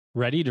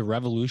Ready to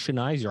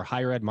revolutionize your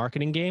higher ed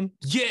marketing game?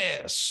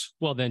 Yes.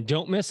 Well, then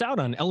don't miss out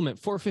on Element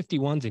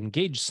 451's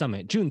Engage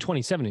Summit, June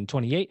 27 and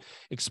 28.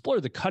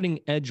 Explore the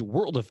cutting edge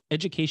world of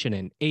education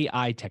and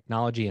AI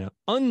technology and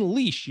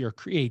unleash your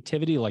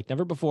creativity like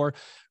never before.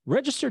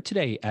 Register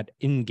today at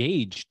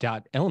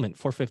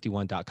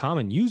engage.element451.com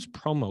and use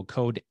promo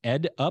code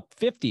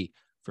EDUP50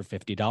 for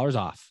 $50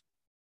 off.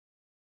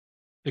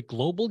 The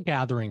global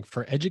gathering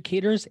for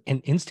educators and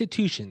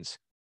institutions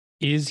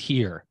is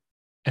here.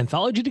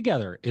 Anthology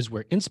Together is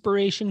where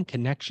inspiration,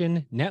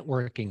 connection,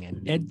 networking,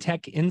 and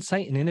EdTech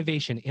insight and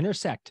innovation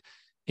intersect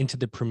into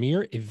the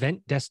premier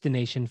event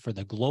destination for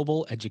the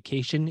global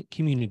education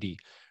community.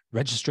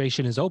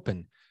 Registration is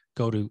open.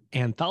 Go to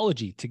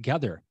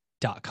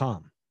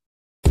anthologytogether.com.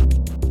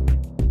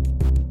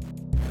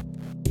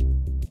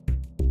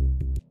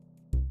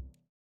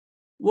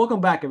 Welcome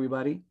back,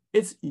 everybody.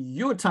 It's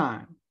your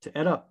time to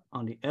Ed Up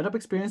on the Ed Up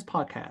Experience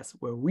podcast,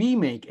 where we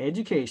make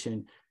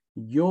education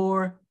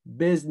your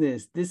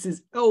business. This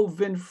is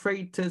Elvin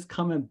Freitas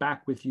coming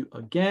back with you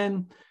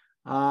again.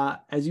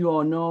 As you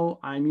all know,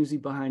 I'm usually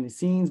behind the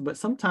scenes, but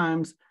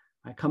sometimes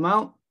I come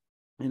out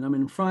and I'm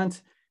in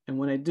front. And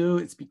when I do,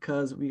 it's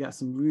because we got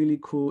some really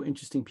cool,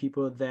 interesting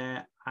people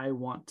that I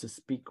want to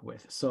speak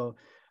with. So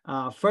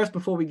first,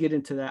 before we get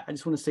into that, I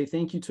just want to say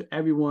thank you to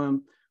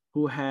everyone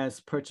who has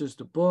purchased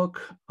the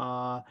book,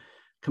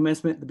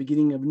 Commencement, the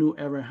Beginning of a New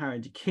Era in Higher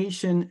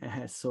Education. It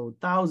has sold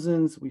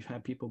thousands. We've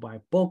had people buy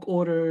bulk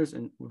orders,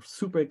 and we're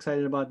super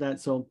excited about that.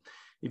 So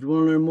if you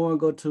want to learn more,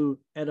 go to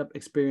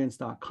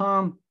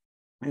edupexperience.com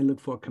and look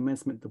for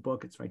Commencement, the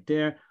book. It's right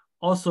there.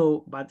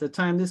 Also, by the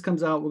time this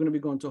comes out, we're going to be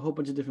going to a whole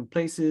bunch of different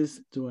places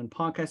doing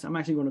podcasts. I'm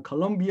actually going to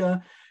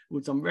Colombia,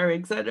 which I'm very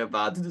excited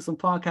about, to do some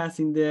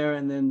podcasting there.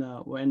 And then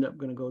we'll end up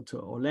going to go to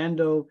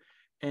Orlando,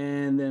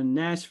 and then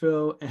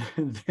Nashville,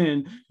 and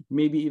then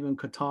maybe even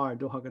Qatar,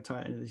 Doha,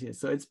 Qatar, end of this year.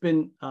 So it's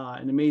been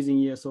an amazing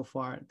year so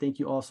far. Thank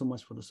you all so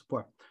much for the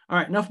support. All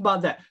right, enough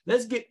about that.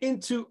 Let's get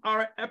into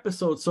our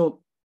episode.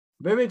 So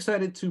very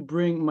excited to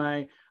bring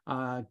my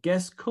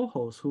guest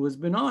co-host, who has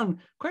been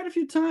on quite a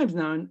few times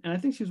now. And I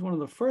think she's one of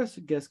the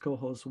first guest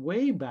co-hosts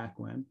way back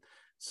when.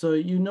 So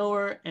you know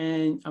her,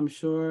 and I'm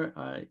sure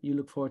you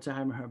look forward to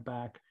having her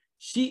back.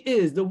 She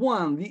is the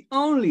one, the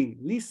only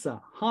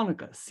Lisa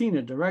Hanukkah,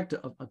 Senior Director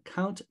of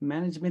Account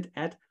Management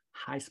at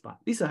HighSpot.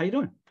 Lisa, how you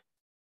doing?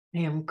 I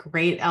am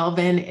great,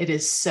 Elvin. It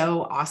is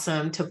so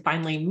awesome to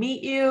finally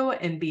meet you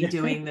and be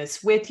doing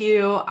this with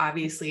you.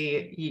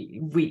 Obviously,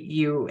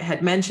 you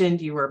had mentioned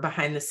you were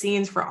behind the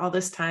scenes for all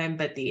this time,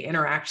 but the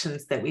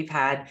interactions that we've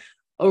had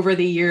over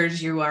the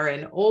years, you are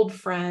an old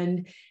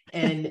friend,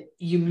 and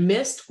you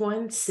missed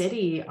one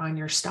city on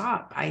your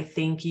stop. I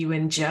think you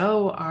and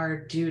Joe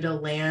are due to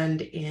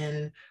land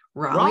in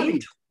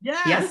Raleigh.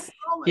 Yes. Yes.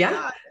 Oh my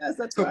God. Yes,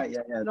 that's right.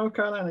 Yeah, North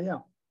Carolina. Yeah.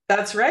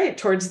 That's right.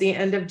 Towards the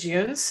end of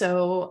June.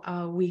 So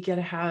we get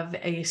to have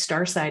a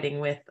star sighting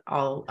with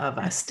all of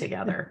us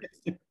together.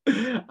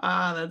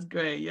 That's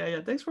great.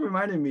 Yeah. Thanks for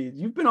reminding me.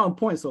 You've been on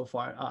point so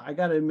far. I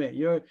got to admit,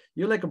 you're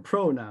like a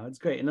pro now. It's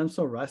great. And I'm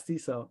so rusty.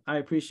 So I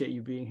appreciate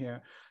you being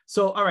here.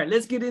 So, all right,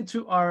 let's get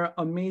into our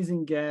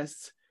amazing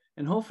guest.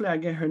 And hopefully I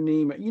get her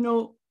name. You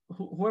know,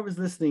 whoever's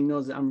listening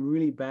knows that I'm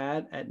really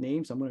bad at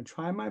names. I'm going to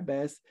try my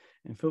best,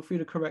 and feel free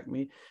to correct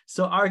me.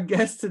 So our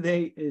guest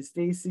today is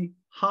Stacie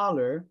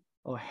Haller.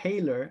 Or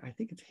Haler, I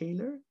think it's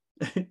Haler,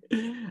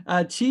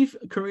 Chief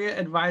Career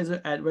Advisor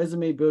at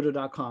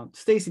ResumeBuilder.com.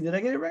 Stacie, did I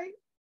get it right?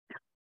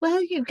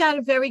 Well, you got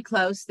it very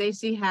close,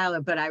 Stacie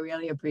Haller, but I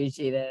really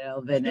appreciate it,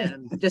 Elvin,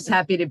 and I'm just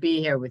happy to be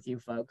here with you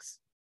folks.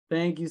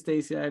 Thank you,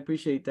 Stacie. I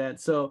appreciate that.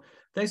 So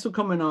thanks for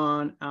coming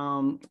on.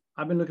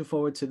 I've been looking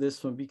forward to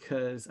this one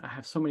because I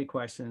have so many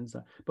questions.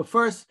 But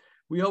first,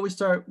 we always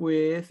start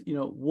with,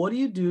 what do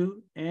you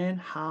do and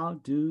how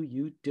do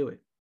you do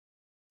it?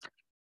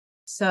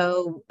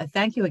 So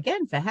thank you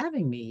again for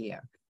having me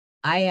here.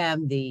 I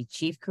am the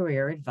Chief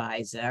Career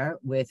Advisor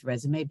with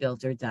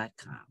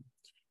ResumeBuilder.com.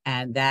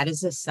 And that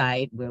is a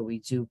site where we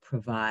do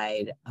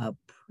provide a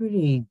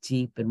pretty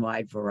deep and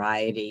wide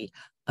variety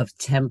of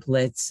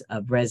templates,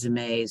 of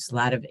resumes, a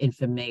lot of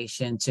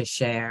information to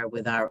share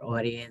with our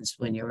audience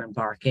when you're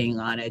embarking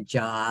on a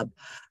job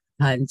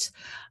hunt.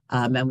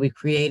 And we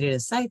created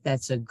a site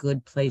that's a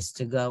good place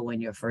to go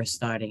when you're first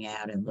starting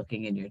out and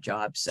looking in your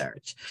job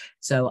search.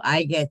 So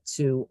I get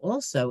to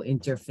also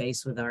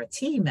interface with our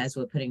team as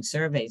we're putting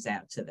surveys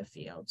out to the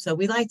field. So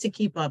we like to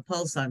keep our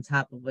pulse on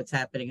top of what's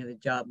happening in the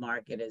job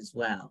market as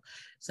well.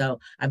 So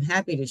I'm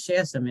happy to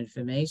share some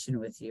information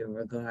with you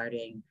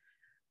regarding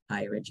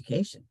higher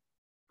education.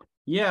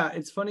 Yeah,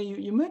 it's funny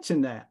you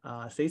mentioned that,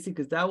 Stacie,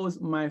 because that was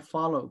my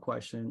follow-up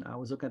question. I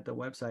was looking at the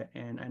website,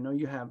 and I know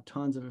you have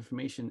tons of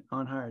information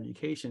on higher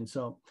education.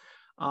 So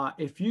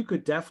if you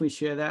could definitely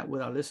share that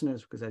with our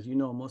listeners, because as you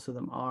know, most of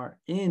them are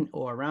in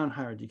or around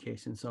higher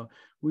education. So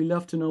we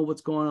love to know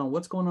what's going on.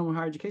 What's going on with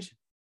higher education?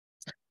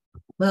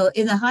 Well,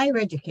 in the higher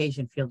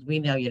education field, we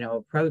know,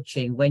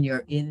 approaching when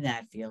you're in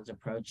that field,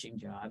 approaching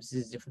jobs,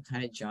 there's different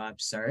kind of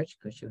job search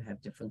because you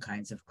have different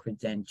kinds of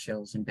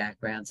credentials and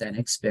backgrounds and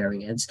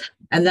experience.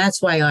 And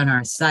that's why on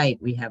our site,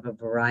 we have a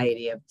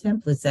variety of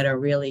templates that are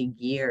really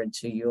geared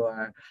to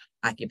your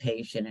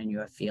occupation and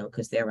your field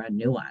because there are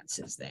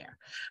nuances there.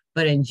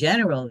 But in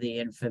general, the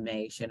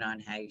information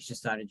on how you should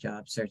start a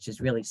job search is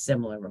really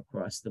similar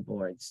across the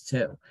boards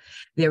too.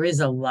 There is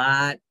a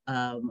lot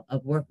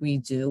of work we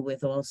do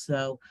with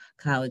also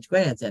college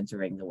grads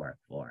entering the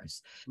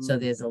workforce. So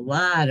there's a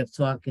lot of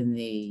talk in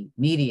the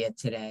media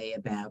today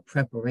about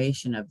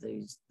preparation of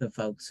the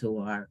folks who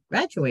are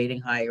graduating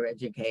higher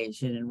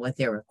education and what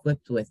they're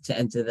equipped with to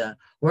enter the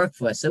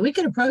workforce. So we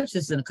can approach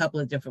this in a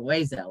couple of different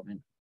ways,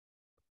 Elvin.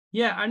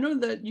 Yeah, I know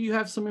that you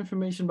have some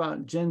information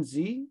about Gen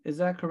Z. Is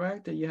that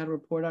correct? That you had a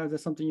report out? Is that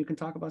something you can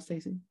talk about,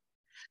 Stacie?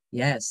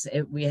 Yes,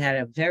 we had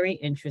a very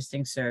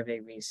interesting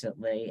survey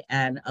recently,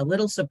 and a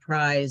little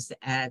surprised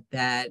at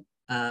that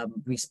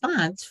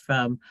response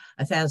from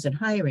 1,000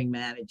 hiring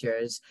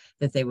managers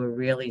that they were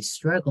really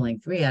struggling.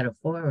 3 out of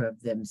 4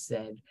 of them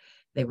said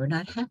they were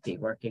not happy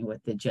working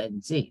with the Gen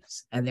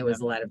Zs, and there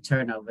was a lot of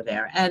turnover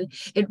there. And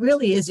it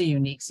really is a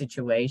unique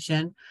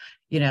situation.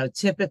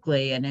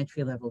 Typically an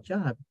entry-level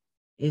job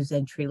is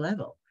entry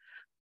level.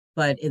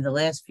 But in the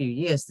last few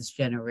years, this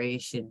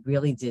generation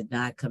really did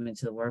not come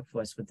into the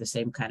workforce with the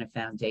same kind of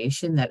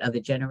foundation that other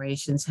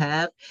generations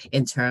have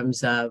in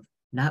terms of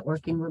not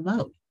working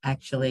remote,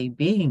 actually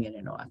being in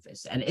an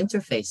office and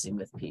interfacing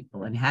with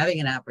people and having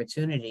an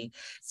opportunity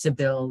to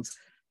build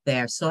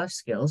their soft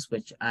skills,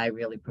 which I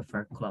really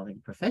prefer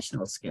calling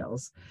professional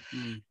skills.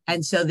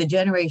 And so the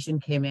generation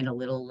came in a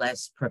little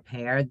less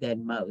prepared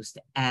than most,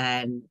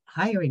 and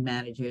hiring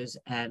managers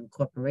and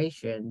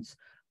corporations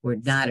were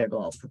not at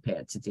all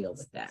prepared to deal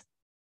with that.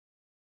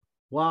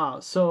 Wow.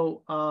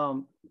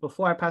 So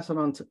before I pass it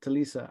on to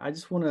Lisa, I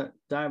just want to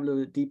dive a little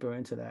bit deeper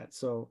into that.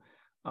 So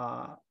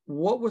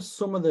what were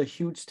some of the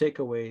huge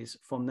takeaways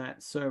from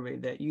that survey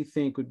that you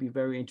think would be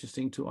very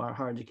interesting to our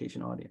higher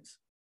education audience?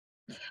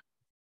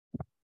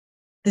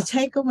 The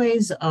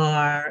takeaways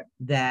are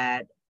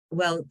that,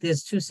 well,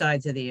 there's 2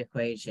 sides of the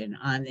equation.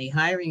 On the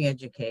hiring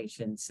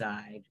education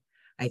side,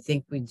 I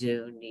think we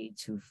do need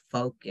to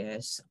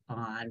focus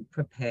on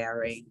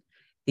preparing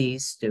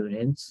these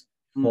students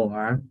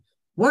for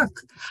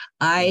work.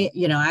 I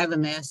have a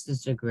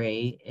master's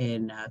degree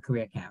in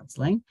career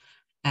counseling,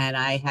 and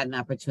I had an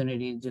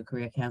opportunity to do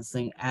career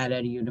counseling at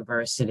a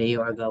university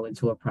or go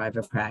into a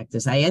private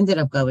practice. I ended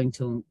up going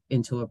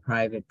into a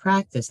private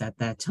practice at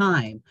that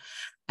time.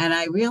 And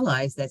I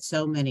realized that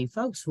so many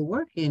folks who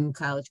work in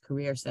college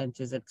career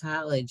centers at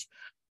college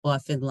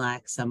often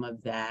lack some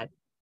of that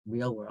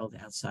real world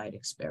outside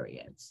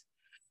experience.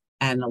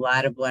 And a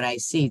lot of what I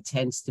see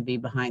tends to be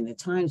behind the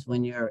times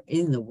when you're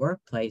in the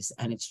workplace,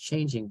 and it's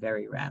changing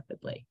very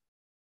rapidly.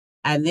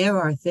 And there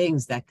are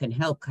things that can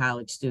help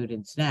college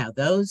students now.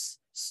 Those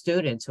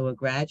students who are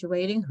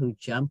graduating, who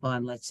jump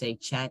on, let's say,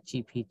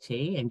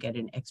 ChatGPT and get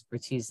an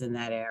expertise in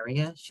that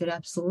area, should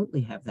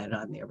absolutely have that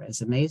on their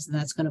resumes. And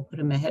that's going to put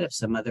them ahead of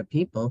some other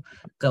people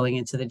going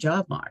into the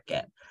job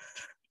market.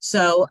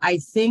 So I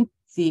think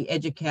the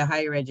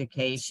higher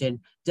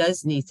education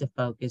does need to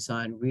focus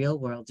on real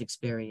world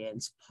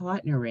experience,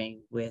 partnering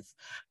with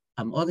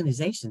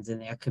organizations in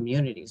their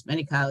communities.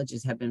 Many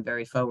colleges have been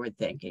very forward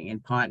thinking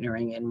and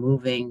partnering and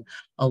moving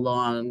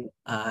along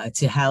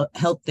to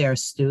help their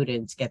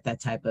students get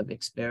that type of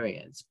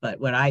experience. But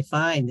what I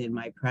find in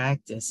my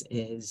practice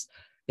is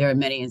there are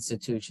many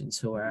institutions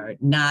who are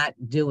not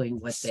doing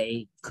what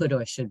they could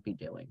or should be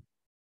doing.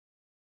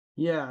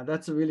 Yeah,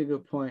 that's a really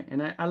good point.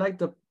 And I like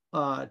the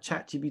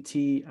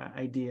ChatGPT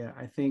idea.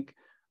 I think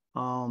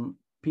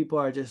people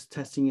are just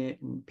testing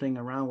it and playing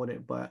around with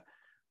it, but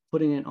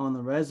putting it on the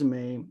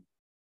resume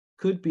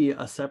could be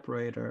a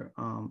separator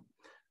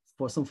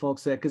for some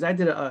folks that, because I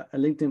did a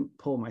LinkedIn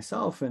poll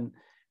myself, and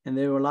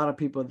there were a lot of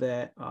people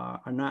that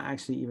are not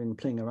actually even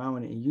playing around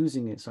with it and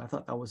using it. So I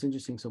thought that was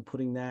interesting. So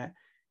putting that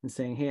and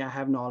saying, hey, I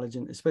have knowledge,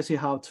 and especially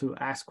how to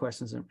ask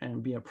questions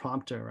and be a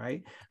prompter,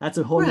 right? That's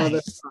a whole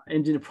nother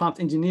prompt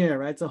engineer,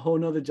 right? It's a whole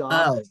nother job.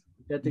 Oh,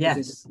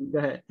 yes. Go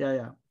ahead.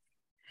 Yeah.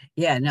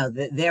 Yeah, no,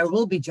 there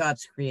will be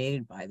jobs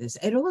created by this.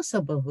 It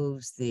also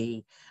behooves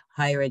the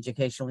higher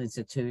educational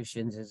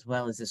institutions, as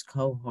well as this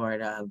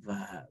cohort of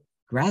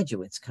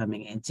graduates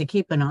coming in, to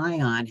keep an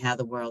eye on how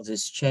the world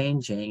is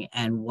changing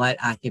and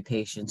what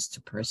occupations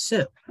to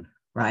pursue,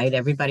 right?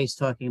 Everybody's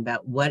talking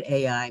about what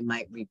AI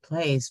might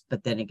replace,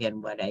 but then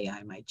again, what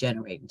AI might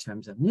generate in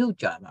terms of new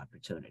job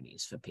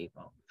opportunities for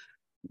people.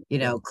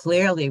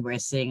 Clearly we're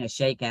seeing a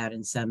shakeout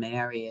in some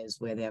areas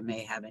where there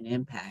may have an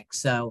impact.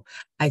 So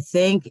I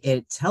think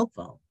it's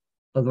helpful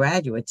for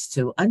graduates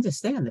to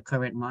understand the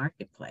current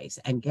marketplace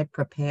and get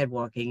prepared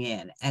walking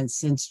in. And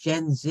since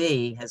Gen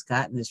Z has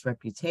gotten this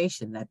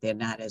reputation that they're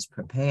not as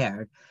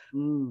prepared,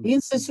 the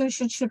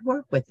institution should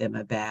work with them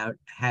about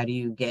how do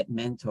you get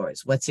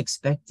mentors, what's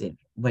expected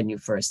when you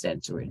first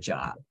enter a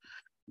job.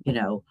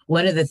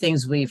 One of the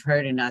things we've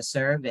heard in our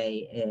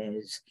survey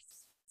is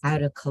how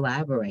to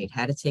collaborate,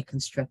 how to take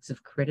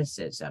constructive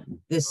criticism.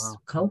 This Wow.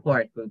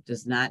 cohort group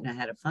does not know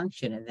how to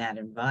function in that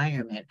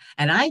environment.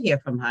 And I hear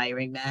from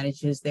hiring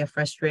managers, they're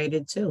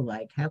frustrated too.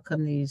 Like, how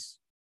come these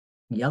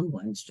young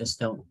ones just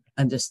don't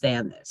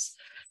understand this?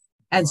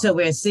 And so Wow.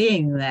 we're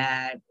seeing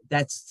that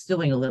that's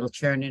doing a little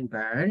churn and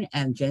burn,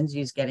 and Gen Z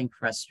is getting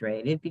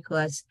frustrated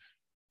because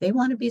they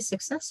want to be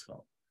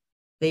successful.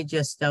 They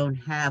just don't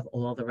have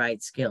all the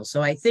right skills.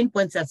 So I think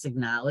once that's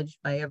acknowledged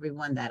by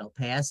everyone, that'll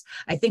pass.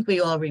 I think we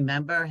all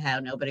remember how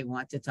nobody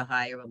wanted to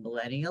hire a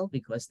millennial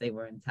because they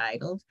were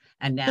entitled.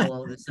 And now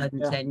all of a sudden,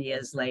 Yeah. 10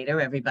 years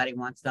later, everybody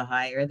wants to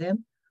hire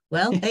them.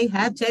 Well, they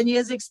have 10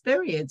 years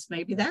experience.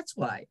 Maybe that's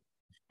why.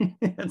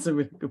 That's a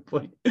really good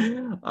point.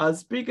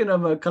 Speaking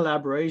of a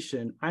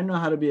collaboration, I know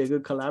how to be a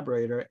good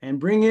collaborator and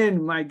bring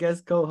in my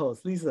guest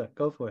co-host. Lisa,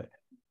 go for it.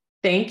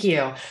 Thank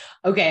you.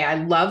 Okay, I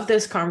love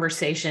this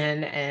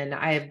conversation, and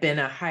I have been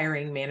a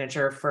hiring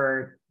manager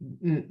for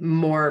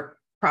more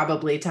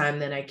probably time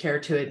than I care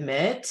to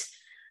admit,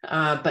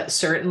 but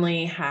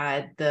certainly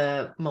had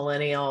the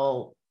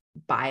millennial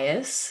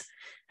bias.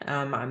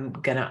 I'm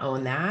going to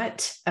own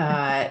that.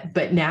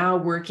 But now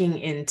working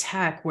in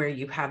tech, where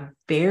you have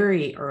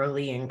very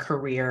early in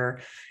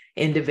career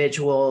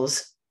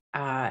individuals,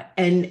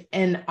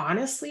 and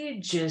honestly,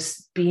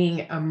 just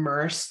being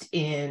immersed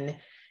in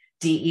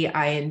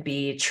DEI and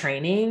B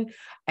training,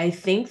 I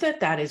think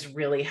that has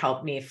really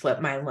helped me flip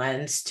my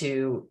lens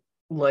to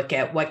look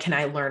at what can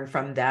I learn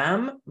from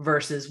them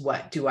versus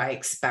what do I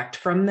expect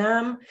from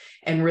them,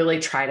 and really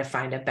try to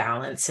find a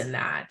balance in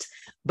that.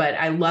 But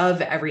I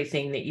love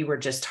everything that you were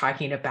just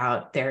talking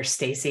about there,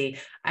 Stacie.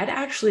 I'd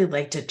actually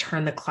like to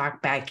turn the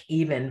clock back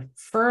even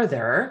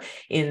further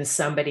in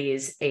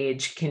somebody's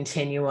age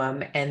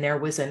continuum. And there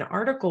was an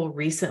article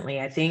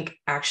recently, I think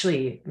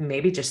actually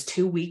maybe just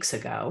 2 weeks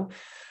ago,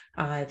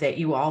 that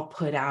you all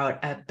put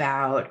out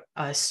about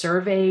a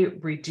survey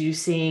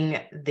reducing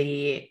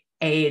the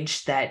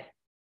age that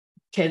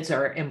kids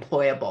are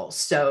employable.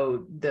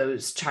 So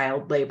those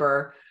child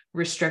labor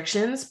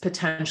restrictions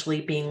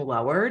potentially being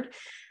lowered.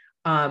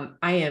 I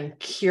am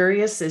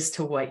curious as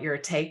to what your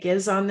take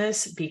is on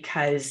this,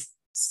 because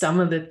some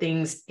of the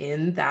things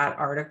in that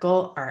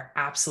article are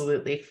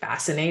absolutely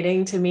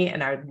fascinating to me,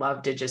 and I would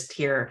love to just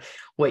hear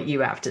what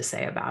you have to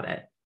say about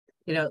it.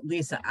 You know,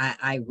 Lisa,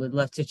 I would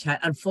love to chat.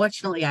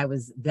 Unfortunately,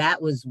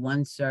 that was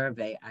one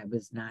survey I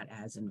was not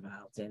as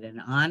involved in.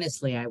 And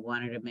honestly, I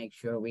wanted to make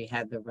sure we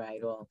had the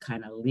right all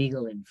kind of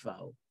legal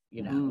info.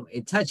 You know,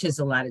 it touches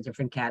a lot of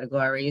different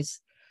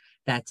categories,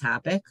 that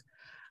topic.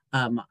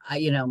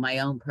 My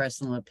own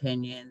personal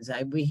opinions.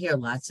 We hear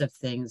lots of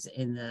things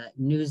in the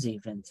news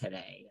even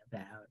today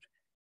about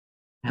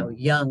how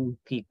young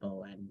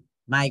people and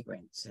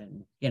migrants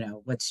and,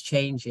 what's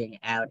changing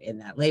out in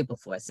that labor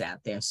force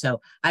out there.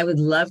 So I would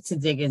love to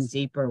dig in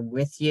deeper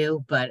with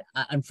you, but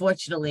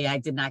unfortunately, I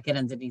did not get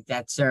underneath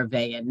that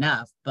survey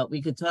enough, but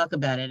we could talk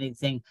about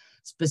anything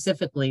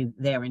specifically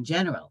there in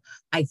general.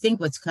 I think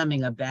what's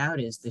coming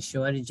about is the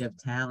shortage of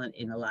talent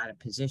in a lot of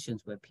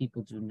positions where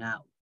people do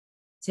not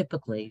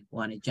typically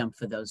want to jump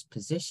for those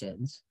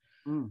positions.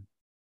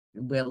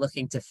 We're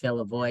looking to fill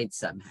a void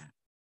somehow.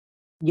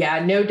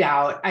 Yeah, no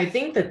doubt. I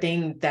think the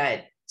thing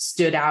that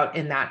stood out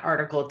in that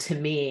article to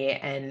me,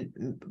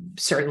 and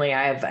certainly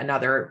I have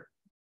another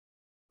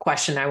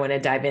question I want to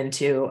dive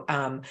into,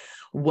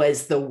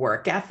 was the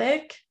work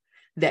ethic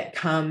that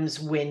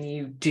comes when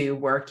you do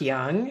work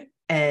young.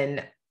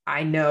 And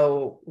I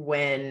know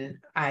when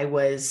I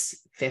was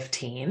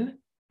 15,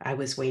 I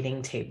was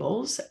waiting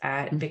tables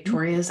at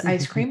Victoria's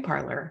Ice Cream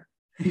Parlor.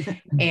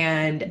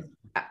 And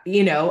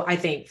I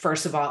think,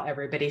 first of all,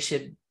 everybody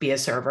should be a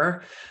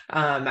server.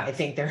 I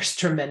think there's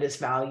tremendous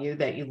value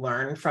that you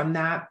learn from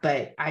that.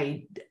 But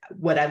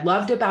what I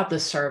loved about the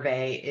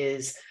survey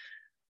is,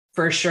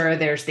 for sure,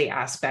 there's the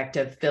aspect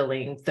of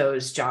filling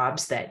those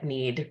jobs that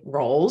need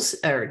roles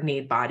or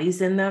need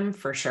bodies in them,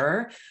 for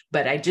sure.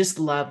 But I just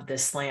love the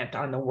slant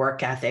on the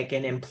work ethic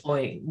and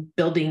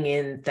building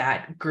in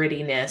that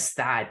grittiness,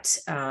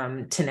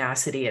 that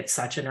tenacity at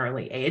such an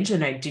early age.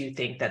 And I do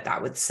think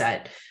that would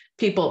set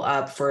people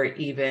up for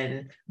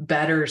even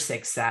better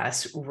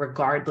success,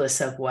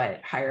 regardless of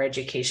what higher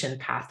education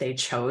path they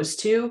chose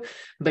to,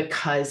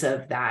 because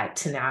of that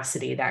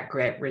tenacity, that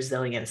grit,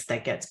 resilience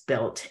that gets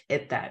built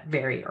at that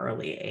very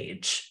early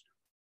age.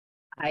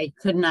 I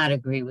could not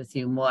agree with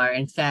you more.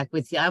 In fact,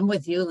 I'm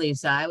with you,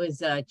 Lisa. I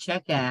was a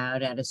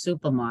checkout at a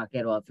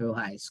supermarket all through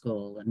high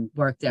school and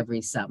worked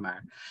every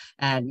summer.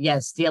 And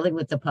yes, dealing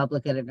with the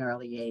public at an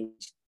early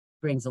age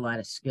brings a lot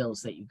of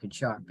skills that you could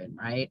sharpen,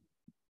 right?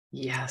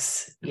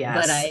 Yes.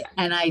 But I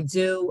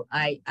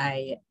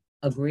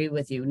agree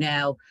with you.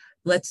 Now,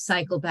 let's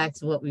cycle back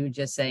to what we were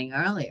just saying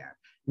earlier.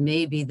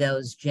 Maybe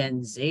those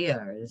Gen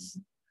Zers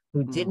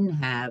who didn't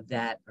have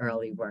that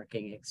early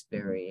working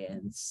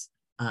experience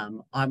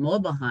are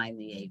more behind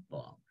the 8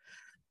 ball.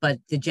 But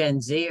the Gen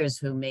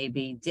Zers who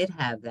maybe did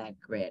have that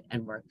grit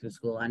and worked through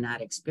school are not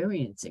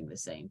experiencing the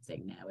same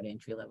thing now at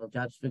entry-level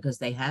jobs because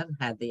they have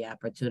had the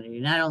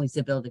opportunity not only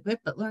to build a grit,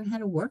 but learn how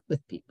to work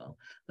with people,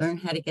 learn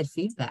how to get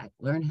feedback,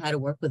 learn how to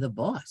work with a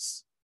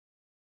boss.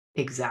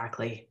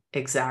 Exactly.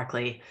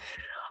 Exactly.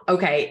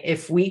 Okay,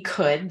 if we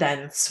could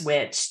then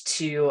switch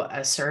to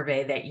a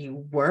survey that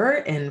you were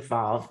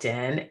involved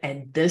in,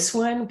 and this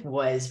one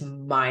was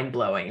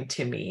mind-blowing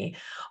to me,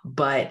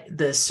 but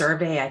the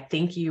survey, I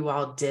think you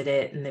all did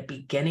it in the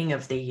beginning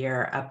of the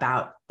year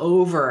about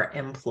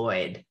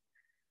overemployed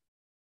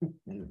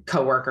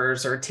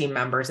coworkers or team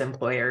members,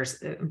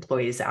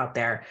 employees out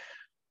there.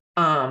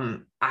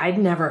 I'd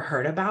never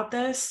heard about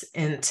this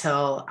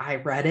until I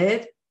read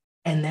it,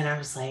 and then I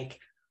was like,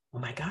 oh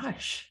my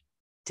gosh.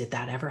 Did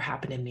that ever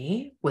happen to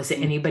me? Was it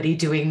anybody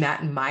doing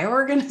that in my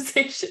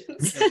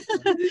organizations?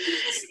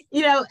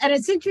 You know, and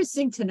it's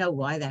interesting to know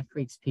why that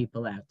freaks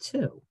people out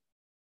too.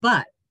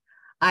 But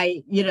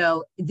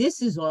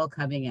this is all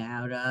coming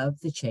out of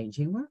the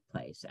changing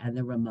workplace and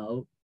the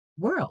remote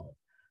world.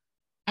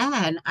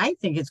 And I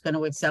think it's going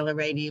to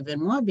accelerate even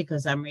more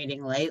because I'm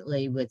reading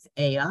lately with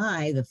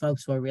AI, the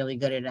folks who are really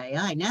good at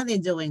AI, now they're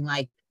doing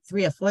like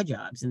 3 or 4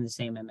 jobs in the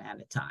same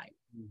amount of time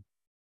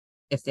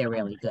if they're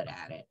really good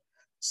at it.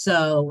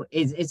 So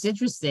it's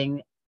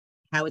interesting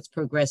how it's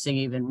progressing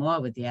even more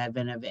with the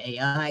advent of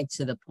AI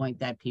to the point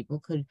that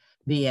people could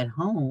be at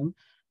home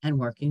and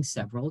working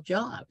several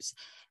jobs.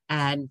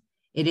 And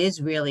it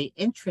is really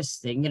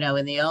interesting. You know,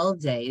 in the old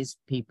days,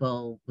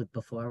 people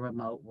before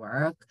remote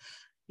work,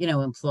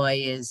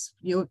 employees,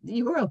 you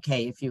were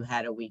okay if you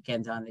had a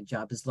weekend on the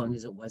job as long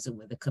as it wasn't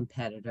with a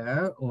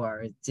competitor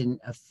or it didn't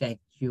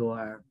affect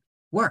your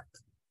work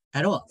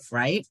at all,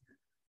 right?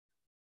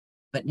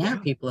 But now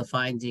people are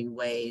finding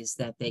ways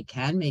that they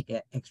can make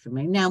it extra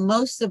money. Now,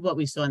 most of what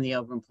we saw in the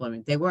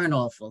overemployment, they weren't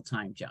all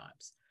full-time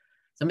jobs.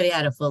 Somebody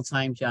had a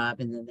full-time job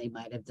and then they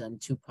might have done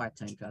 2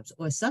 part-time jobs.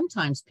 Or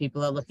sometimes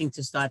people are looking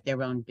to start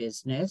their own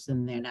business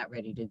and they're not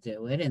ready to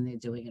do it and they're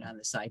doing it on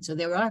the side. So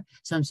there are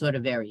some sort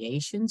of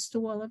variations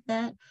to all of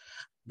that.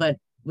 But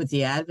with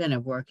the advent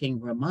of working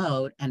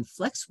remote and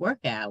flex work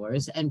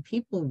hours and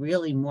people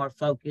really more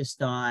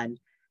focused on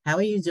how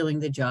are you doing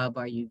the job?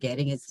 Are you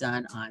getting it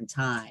done on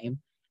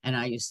time? And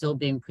are you still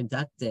being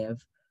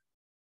productive?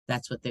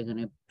 That's what they're going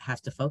to have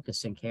to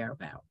focus and care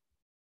about.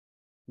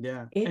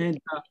 Yeah.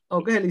 And go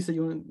ahead, Lisa.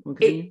 You want to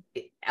continue?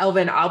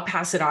 Elvin, I'll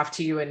pass it off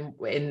to you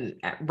in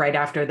right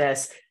after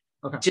this.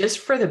 Okay. Just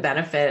for the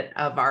benefit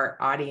of our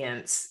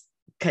audience,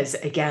 because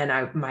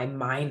again, my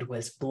mind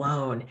was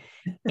blown.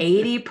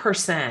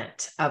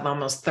 80% of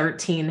almost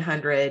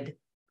 1,300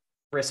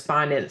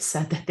 respondents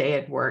said that they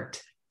had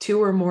worked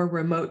 2 or more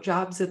remote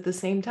jobs at the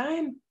same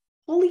time.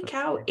 Holy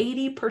cow,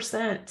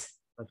 80%.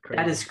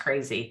 That is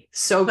crazy.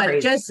 So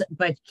crazy.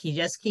 But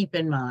just keep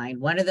in mind,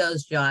 one of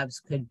those jobs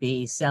could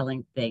be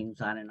selling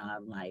things on an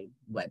online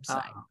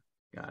website.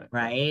 Got it.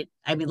 Right?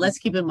 I mean, let's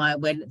keep in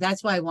mind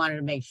that's why I wanted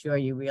to make sure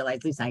you realize,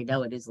 at least I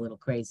know it is a little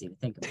crazy to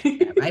think about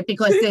that, right?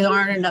 Because there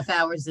aren't enough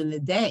hours in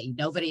the day.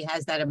 Nobody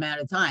has that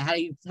amount of time. How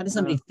does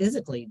somebody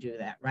physically do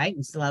that, right?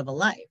 And still have a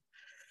life.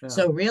 Yeah.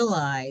 So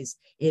realize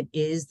it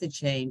is the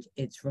change.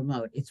 It's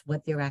remote. It's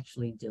what they're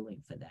actually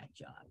doing for that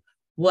job.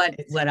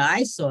 What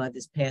I saw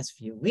this past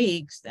few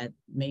weeks that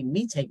made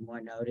me take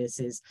more notice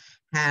is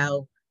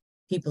how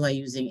people are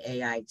using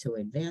AI to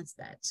advance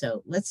that.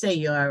 So let's say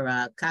you're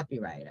a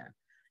copywriter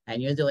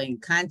and you're doing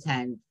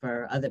content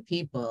for other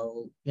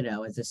people,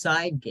 as a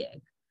side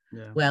gig.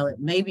 Yeah. Well, it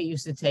maybe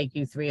used to take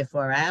you 3 or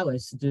 4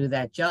 hours to do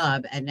that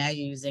job, and now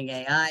you're using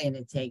AI and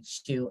it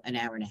takes you an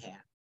hour and a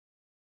half.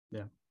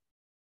 Yeah.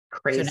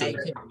 Crazy. So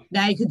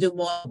now you could do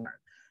more work.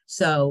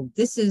 So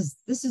this is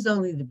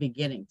only the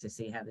beginning to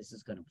see how this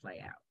is going to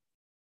play out.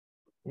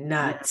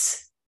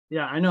 Nuts.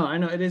 Yeah, I know.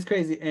 It is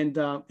crazy. And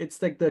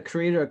it's like the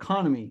creator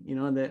economy,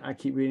 that I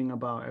keep reading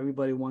about.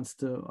 Everybody wants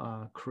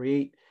to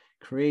create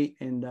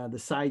and the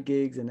side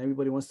gigs, and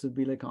everybody wants to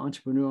be like an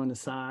entrepreneur on the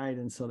side.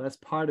 And so that's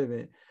part of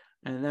it.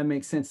 And that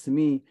makes sense to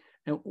me.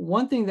 And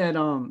one thing that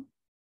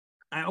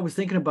I was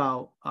thinking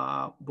about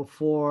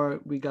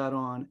before we got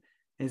on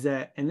is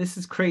that, and this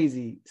is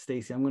crazy,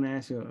 Stacie, I'm going to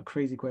ask you a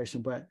crazy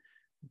question, but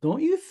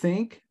don't you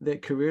think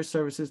that career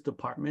services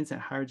departments at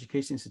higher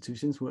education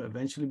institutions will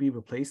eventually be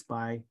replaced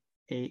by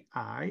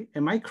AI?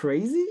 Am I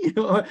crazy?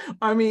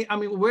 I mean,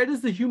 where does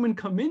the human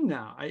come in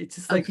now? It's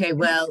just like, okay,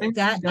 well, I'm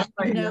glad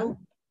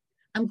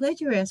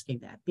you're asking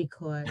that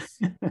because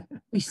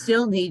we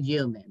still need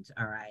humans,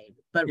 all right?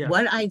 But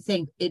what I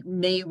think it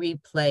may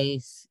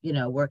replace,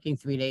 working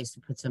 3 days to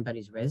put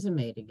somebody's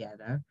resume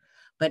together,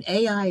 but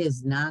AI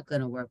is not going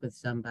to work with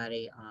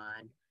somebody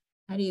on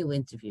how do you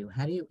interview?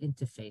 How do you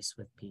interface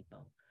with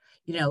people?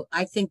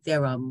 I think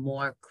there are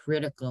more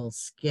critical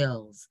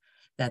skills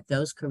that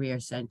those career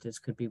centers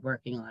could be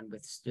working on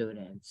with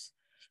students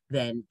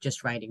than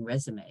just writing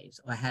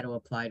resumes or how to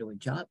apply to a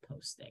job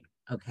posting.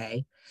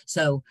 Okay.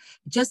 So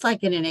just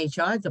like in an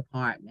HR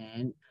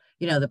department,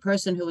 The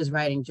person who was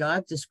writing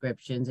job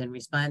descriptions and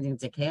responding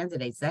to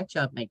candidates, that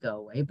job may go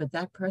away, but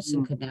that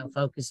person could now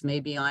focus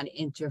maybe on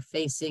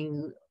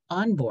interfacing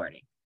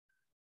onboarding,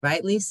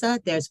 right, Lisa?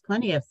 There's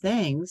plenty of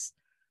things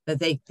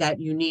that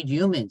you need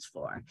humans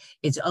for.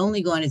 It's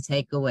only going to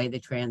take away the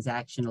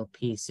transactional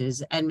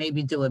pieces and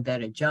maybe do a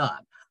better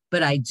job.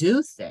 But I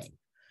do think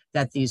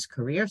that these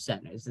career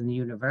centers and the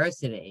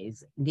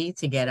universities need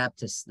to get up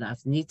to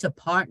snuff, need to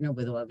partner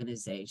with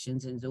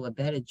organizations and do a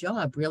better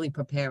job really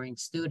preparing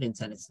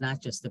students. And it's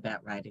not just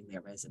about writing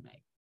their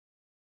resume.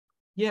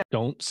 Yeah.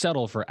 Don't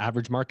settle for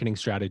average marketing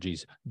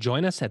strategies.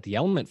 Join us at the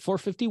Element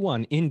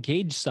 451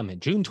 Engage Summit,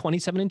 June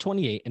 27 and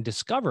 28, and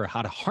discover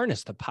how to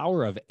harness the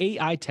power of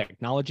AI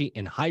technology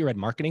in higher ed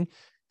marketing.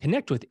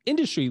 Connect with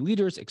industry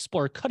leaders,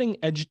 explore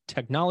cutting-edge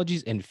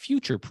technologies, and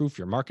future-proof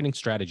your marketing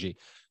strategy.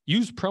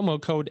 Use promo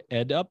code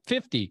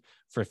EDUP50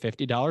 for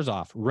 $50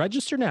 off.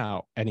 Register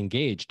now at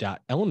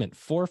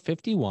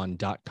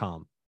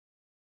engage.element451.com.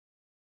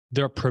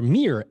 Their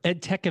premier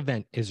EdTech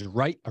event is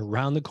right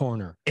around the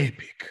corner.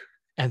 Epic.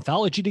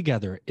 Anthology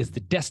Together is the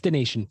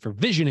destination for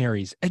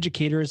visionaries,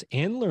 educators,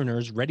 and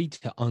learners ready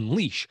to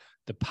unleash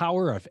the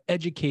power of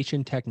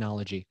education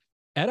technology.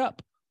 EdUp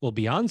will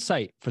be on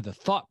site for the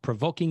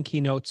thought-provoking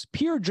keynotes,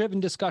 peer-driven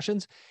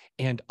discussions,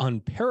 and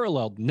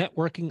unparalleled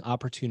networking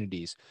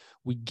opportunities.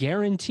 We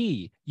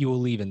guarantee you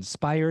will leave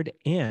inspired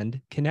and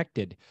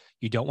connected.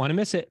 You don't want to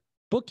miss it.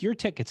 Book your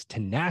tickets to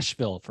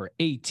Nashville for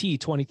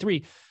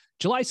AT23,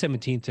 July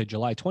 17th to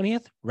July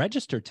 20th.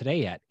 Register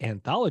today at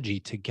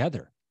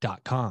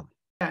anthologytogether.com.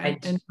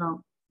 And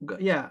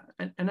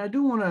I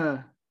do want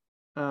to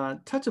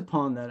touch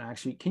upon that,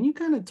 actually. Can you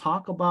kind of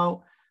talk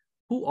about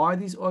who are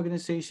these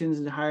organizations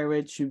in higher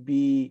ed should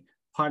be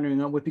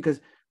partnering up with?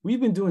 Because we've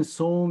been doing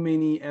so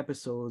many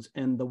episodes,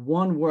 and the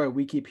one word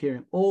we keep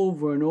hearing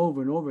over and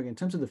over and over again in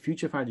terms of the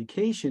future of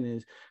education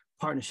is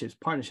partnerships,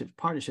 partnerships,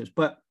 partnerships.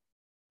 But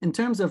in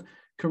terms of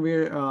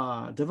career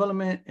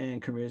development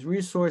and careers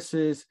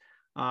resources,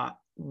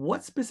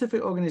 what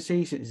specific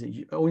organizations? Is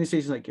it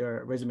organizations like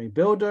your Resume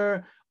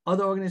Builder,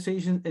 other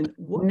organizations? And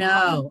what,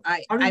 No,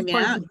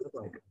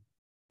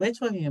 we're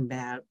talking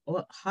about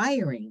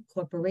hiring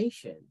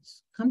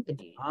corporations,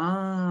 companies. Okay.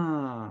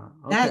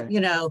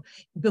 That,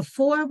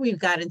 before we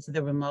got into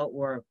the remote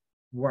work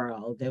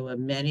world, there were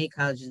many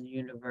colleges and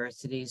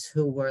universities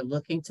who were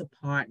looking to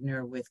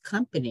partner with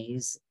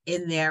companies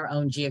in their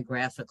own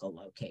geographical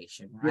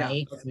location,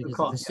 right?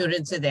 Because the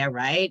students are there,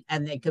 right?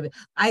 And they could be,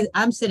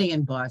 I'm sitting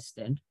in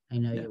Boston. I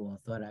know you all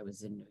thought I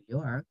was in New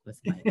York with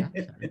my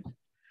accent.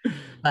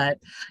 But,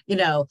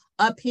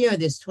 up here,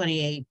 there's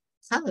 28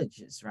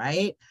 colleges,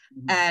 right?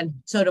 And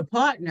so to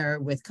partner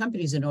with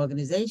companies and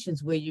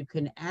organizations where you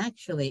can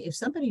actually, if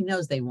somebody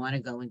knows they want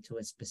to go into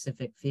a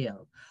specific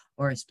field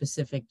or a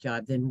specific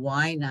job, then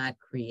why not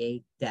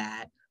create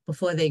that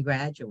before they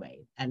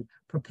graduate and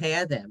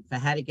prepare them for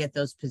how to get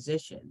those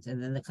positions?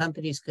 And then the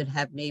companies could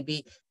have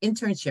maybe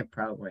internship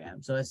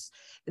programs, or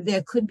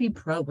there could be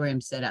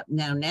programs set up.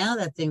 Now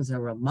that things are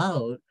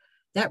remote,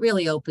 that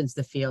really opens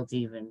the field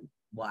even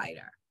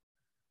wider.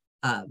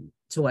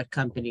 To what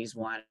companies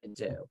want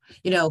to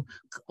do.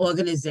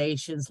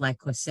 Organizations like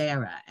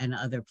Coursera and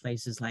other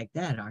places like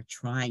that are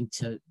trying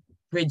to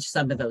bridge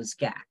some of those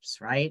gaps,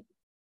 right?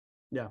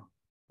 Yeah.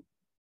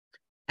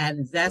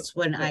 And that's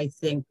when I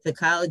think the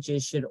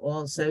colleges should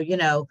also,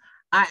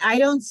 I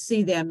don't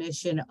see their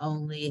mission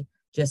only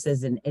just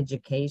as an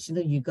education.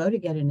 You go to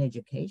get an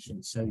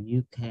education so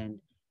you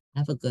can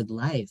have a good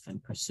life and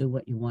pursue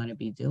what you want to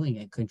be doing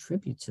and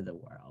contribute to the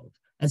world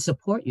and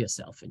support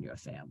yourself and your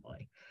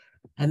family.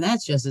 And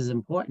that's just as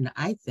important,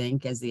 I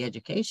think, as the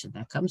education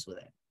that comes with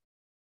it.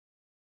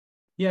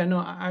 Yeah, no,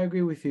 I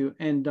agree with you.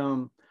 And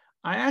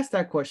I asked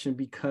that question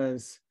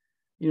because,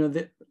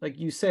 like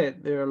you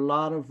said, there are a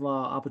lot of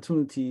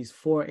opportunities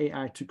for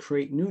AI to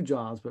create new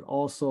jobs, but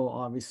also,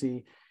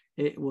 obviously,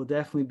 it will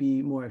definitely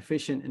be more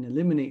efficient and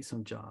eliminate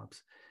some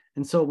jobs.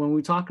 And so when we're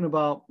talking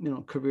about,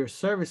 career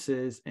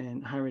services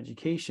and higher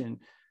education,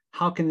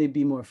 how can they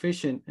be more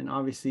efficient? And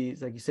obviously,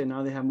 like you said,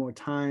 now they have more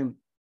time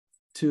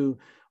to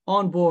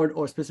onboard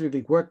or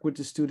specifically work with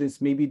the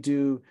students, maybe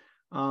do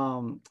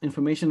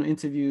informational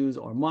interviews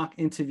or mock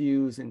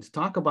interviews, and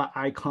talk about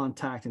eye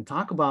contact and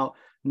talk about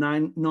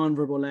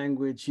nonverbal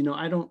language.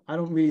 I don't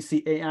really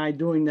see AI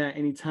doing that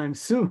anytime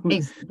soon.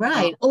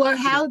 Right. Or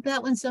how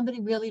about when somebody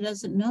really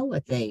doesn't know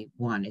what they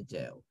want to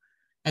do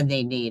and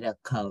they need a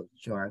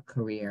coach or a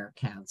career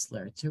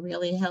counselor to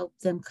really help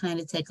them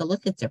kind of take a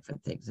look at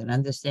different things and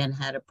understand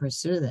how to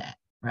pursue that,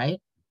 right?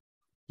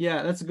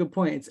 Yeah, that's a good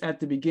point. It's at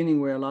the beginning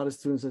where a lot of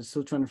students are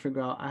still trying to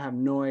figure out, I have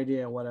no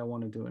idea what I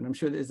want to do. And I'm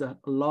sure there's a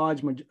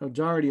large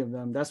majority of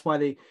them. That's why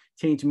they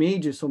change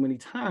majors so many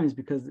times,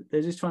 because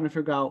they're just trying to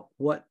figure out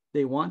what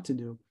they want to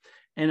do.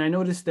 And I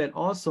noticed that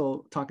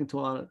also talking to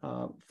a lot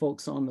of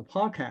folks on the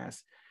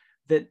podcast,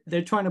 that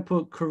they're trying to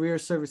put career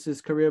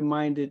services,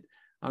 career-minded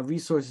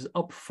resources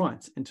up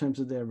front in terms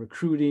of their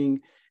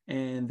recruiting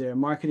and their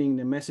marketing,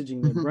 their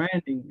messaging, their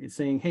branding. It's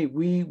saying, hey,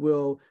 we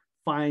will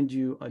find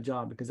you a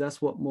job, because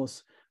that's what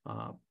most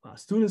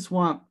students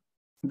want.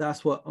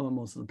 That's what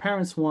most of the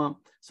parents want.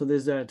 So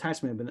there's that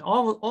attachment,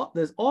 but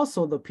there's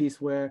also the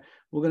piece where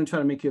we're going to try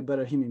to make you a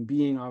better human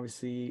being.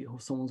 Obviously,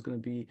 someone's going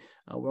to be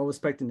well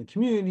respected in the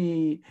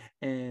community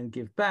and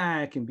give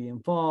back and be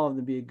involved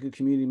and be a good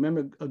community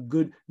member, a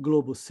good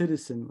global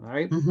citizen,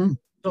 right? Mm-hmm.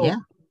 So, Yeah.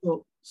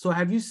 so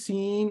have you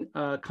seen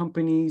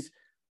companies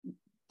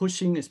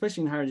pushing,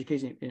 especially in higher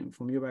education, and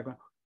from your background,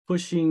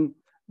 pushing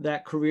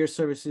that career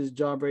services,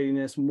 job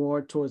readiness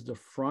more towards the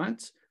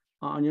front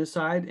on your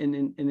side?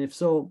 And if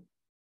so,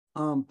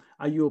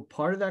 are you a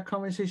part of that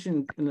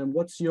conversation? And then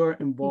what's your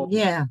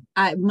involvement? Yeah,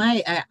 I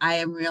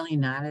am really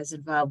not as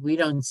involved. We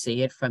don't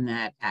see it from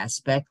that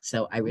aspect,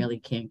 so I really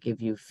can't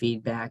give you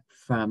feedback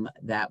from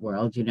that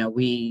world. You know,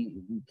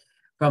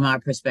 from our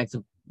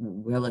perspective,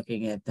 we're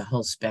looking at the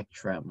whole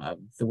spectrum of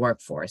the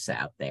workforce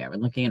out there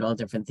and looking at all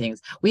different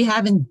things. We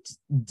haven't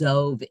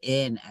dove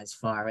in as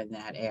far in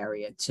that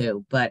area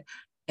too, but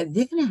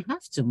they're going to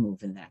have to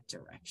move in that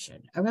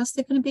direction, or else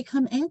they're going to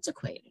become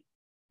antiquated.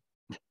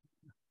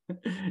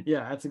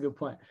 Yeah, that's a good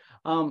point.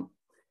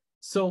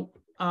 So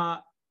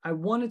I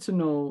wanted to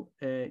know,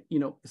 you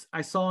know,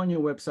 I saw on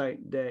your website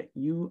that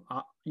you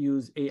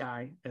use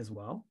AI as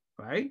well,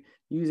 right?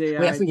 Use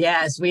AI.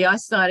 Yes, we are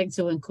starting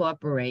to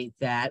incorporate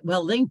that.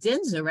 Well,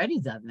 LinkedIn's already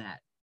done that.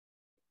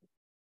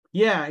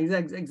 Yeah,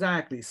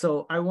 exactly.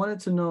 So I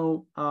wanted to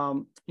know,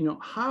 you know,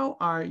 how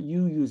are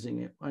you using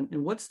it,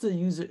 and what's the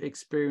user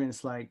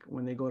experience like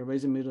when they go to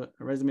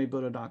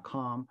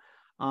resumebuilder.com,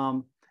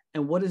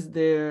 and what is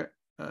their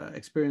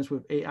experience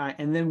with AI,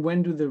 and then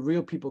when do the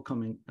real people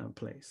come in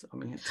place? I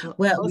mean,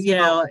 well, you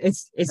know,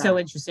 it's so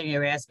interesting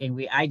you're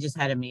asking. I just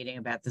had a meeting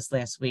about this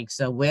last week,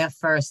 so we're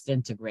first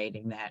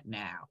integrating that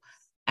now,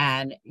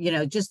 and you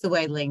know, just the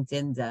way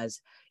LinkedIn does.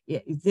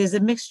 There's a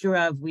mixture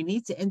of we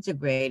need to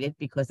integrate it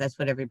because that's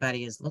what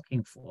everybody is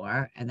looking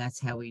for, and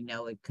that's how we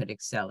know it could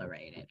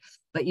accelerate it.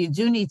 But you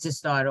do need to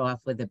start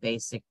off with a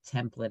basic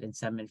template and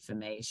some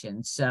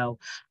information. So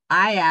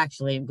I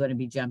actually am going to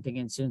be jumping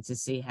in soon to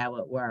see how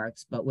it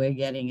works, but we're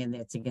getting in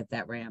there to get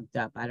that ramped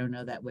up. I don't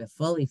know that we're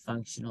fully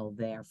functional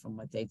there from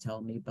what they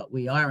told me, but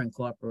we are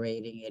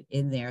incorporating it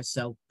in there.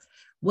 So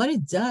what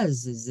it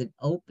does is it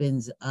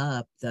opens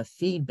up the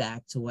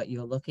feedback to what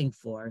you're looking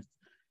for.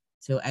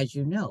 So as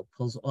you know,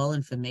 pulls all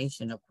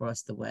information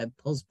across the web,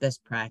 pulls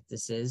best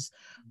practices,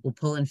 will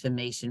pull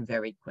information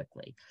very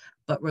quickly.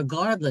 But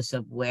regardless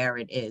of where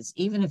it is,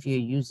 even if you're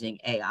using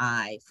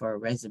AI for a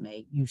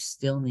resume, you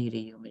still need a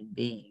human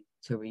being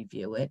to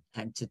review it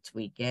and to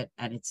tweak it.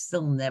 And it's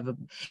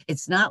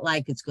not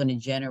like it's going to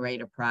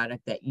generate a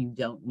product that you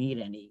don't need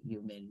any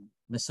human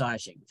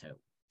massaging to.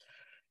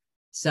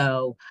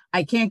 So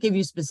I can't give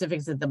you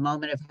specifics at the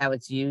moment of how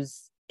it's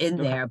used in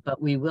there,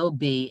 but we will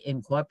be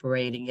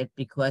incorporating it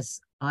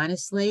because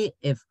honestly,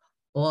 if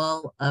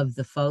all of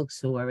the folks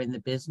who are in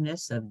the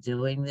business of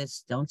doing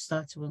this don't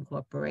start to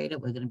incorporate it,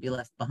 we're going to be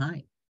left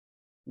behind.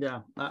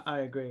 Yeah,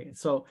 I agree.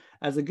 So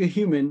as a good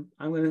human,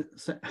 I'm going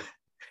to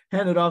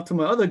hand it off to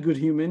my other good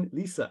human,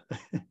 Lisa.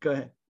 Go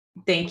ahead.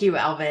 Thank you,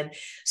 Alvin.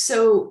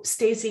 So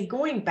Stacie,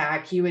 going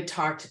back, you had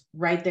talked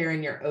right there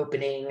in your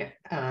opening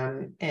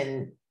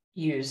and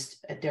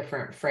used a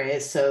different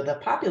phrase. So the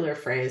popular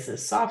phrase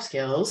is soft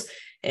skills,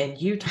 and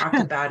you talked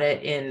about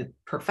it in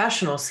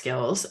professional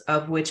skills,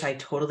 of which I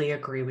totally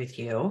agree with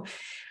you.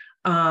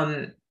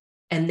 And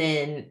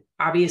then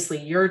obviously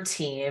your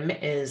team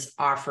is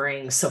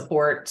offering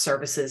support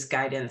services,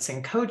 guidance,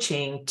 and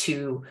coaching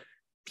to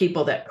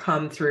people that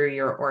come through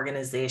your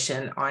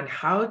organization on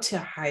how to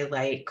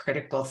highlight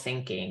critical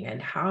thinking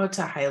and how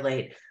to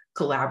highlight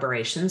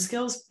collaboration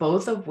skills,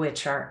 both of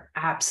which are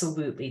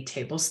absolutely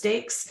table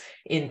stakes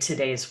in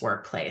today's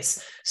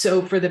workplace.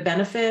 So for the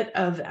benefit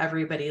of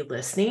everybody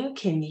listening,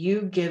 can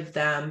you give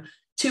them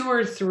 2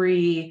 or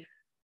 3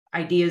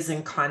 ideas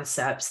and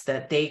concepts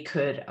that they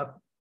could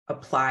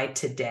apply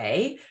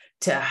today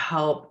to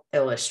help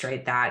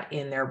illustrate that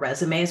in their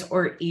resumes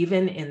or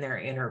even in their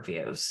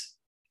interviews?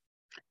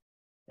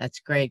 That's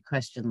a great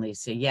question,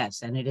 Lisa.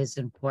 Yes, and it is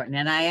important.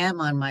 And I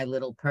am on my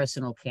little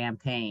personal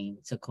campaign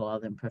to call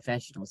them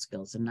professional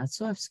skills and not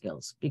soft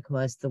skills,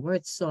 because the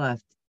word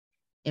soft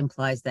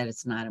implies that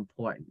it's not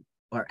important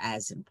or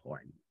as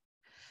important.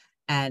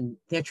 And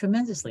they're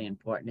tremendously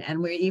important.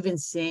 And we're even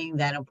seeing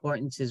that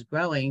importance is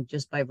growing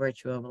just by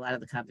virtue of a lot of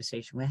the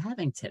conversation we're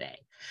having today.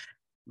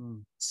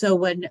 So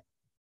when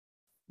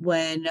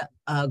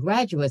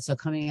graduates are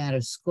coming out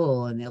of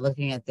school and they're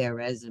looking at their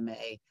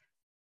resume,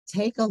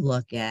 take a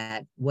look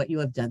at what you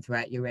have done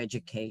throughout your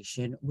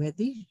education, where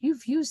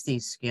you've used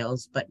these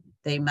skills, but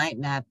they might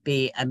not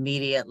be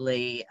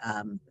immediately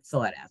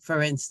thought of.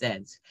 For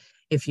instance,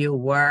 if you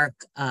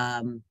work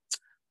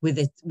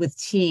with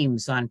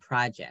teams on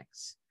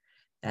projects,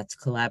 that's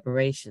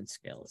collaboration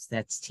skills,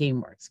 that's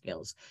teamwork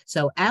skills.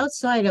 So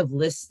outside of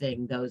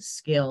listing those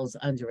skills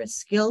under a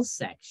skills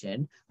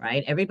section,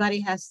 right, everybody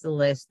has to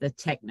list the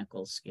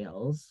technical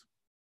skills,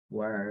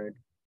 Word,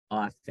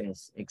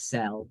 Office,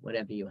 Excel,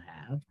 whatever you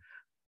have.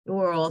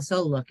 We're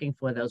also looking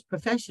for those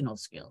professional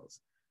skills,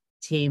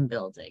 team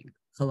building,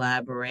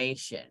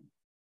 collaboration,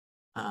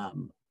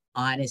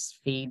 honest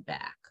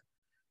feedback,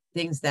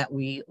 things that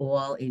we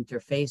all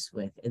interface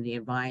with in the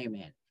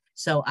environment.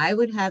 So I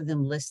would have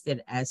them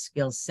listed as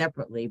skills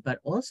separately, but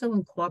also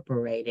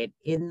incorporated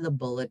in the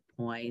bullet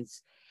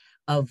points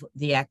of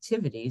the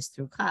activities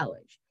through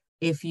college.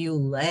 If you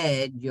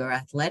led your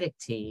athletic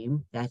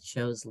team, that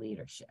shows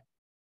leadership.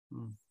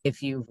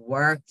 If you've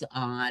worked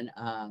on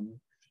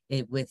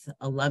it with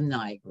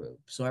alumni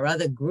groups or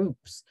other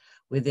groups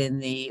within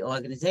the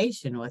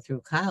organization or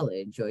through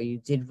college, or you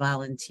did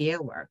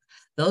volunteer work,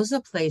 those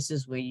are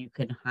places where you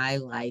can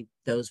highlight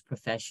those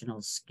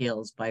professional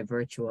skills by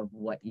virtue of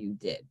what you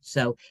did.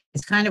 So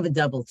it's kind of a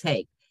double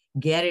take.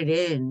 Get it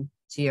in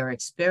to your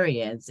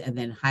experience and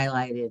then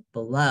highlight it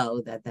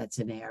below that that's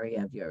an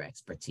area of your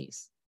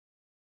expertise.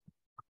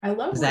 I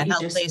love Does that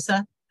help,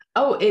 Lisa?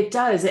 Oh, it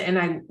does.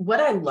 And what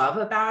I love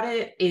about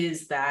it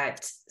is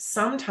that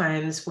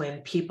sometimes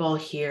when people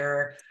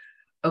hear,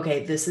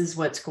 okay, this is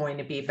what's going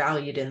to be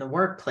valued in the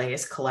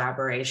workplace,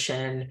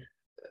 collaboration,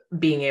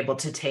 being able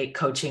to take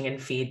coaching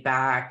and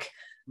feedback,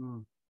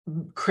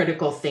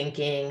 critical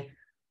thinking,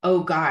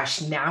 oh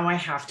gosh, now I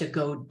have to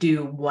go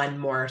do one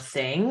more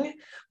thing.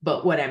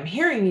 But what I'm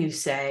hearing you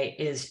say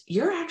is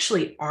you're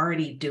actually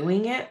already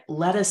doing it.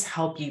 Let us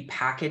help you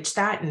package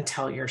that and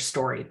tell your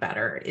story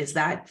better. Is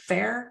that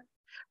fair?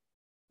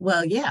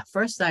 Well, yeah.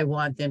 First, I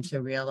want them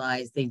to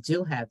realize they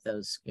do have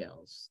those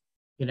skills.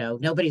 You know,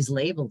 nobody's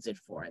labeled it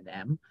for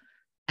them.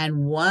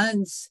 And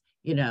once,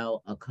 you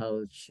know, a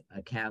coach,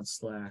 a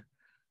counselor,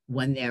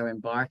 when they're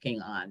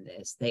embarking on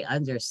this, they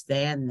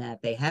understand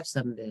that they have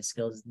some of their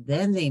skills,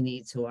 then they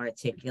need to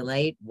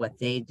articulate what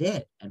they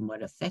did and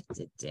what effect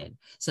it did.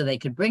 So they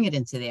could bring it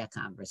into their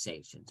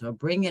conversations or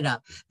bring it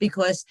up.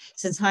 Because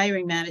since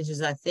hiring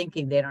managers are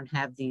thinking they don't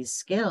have these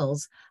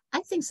skills, I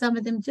think some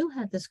of them do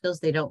have the skills,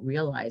 they don't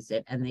realize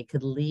it, and they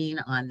could lean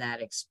on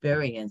that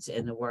experience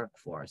in the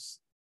workforce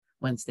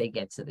once they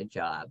get to the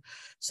job.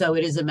 So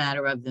it is a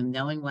matter of them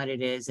knowing what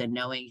it is and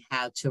knowing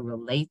how to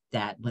relate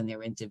that when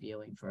they're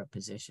interviewing for a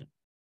position.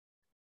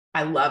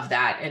 I love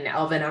that. And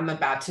Elvin, I'm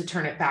about to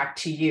turn it back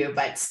to you,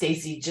 but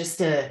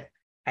Stacie,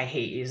 I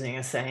hate using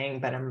a saying,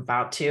 but I'm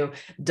about to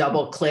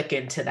double click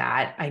into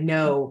that. I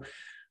know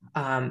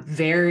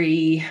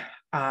very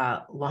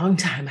long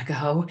time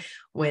ago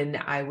when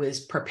I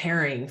was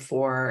preparing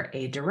for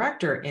a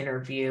director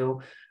interview,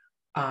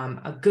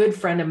 a good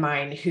friend of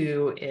mine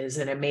who is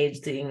an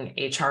amazing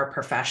HR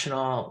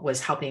professional was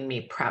helping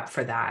me prep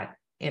for that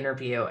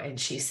interview. And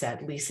she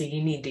said, Lisa,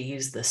 you need to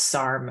use the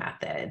SAR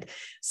method,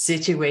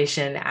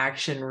 situation,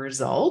 action,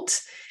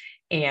 result.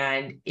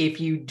 And if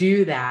you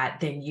do that,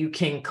 then you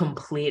can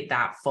complete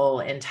that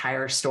full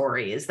entire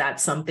story. Is that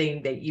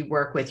something that you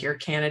work with your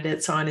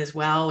candidates on as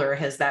well? Or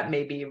has that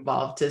maybe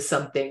evolved to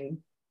something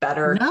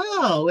better?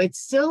 No, it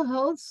still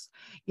holds,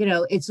 you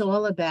know, it's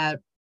all about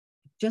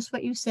just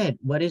what you said.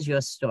 What is your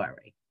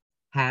story?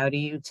 How do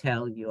you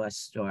tell your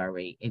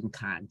story in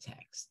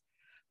context?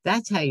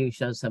 That's how you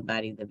show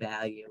somebody the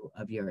value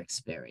of your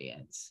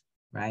experience,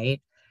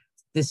 right?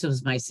 This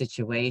was my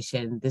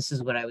situation. This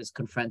is what I was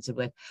confronted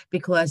with,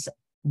 because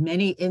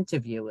many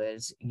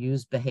interviewers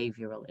use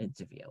behavioral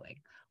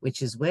interviewing,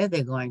 which is where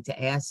they're going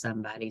to ask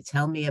somebody,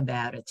 tell me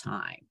about a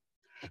time.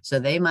 So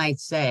they might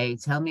say,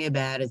 tell me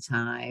about a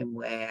time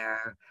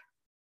where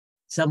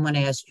someone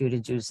asked you to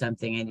do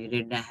something and you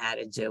didn't know how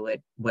to do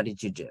it. What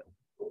did you do?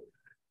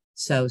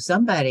 So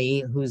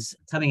somebody who's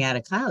coming out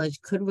of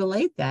college could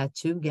relate that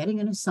to getting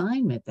an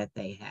assignment that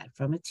they had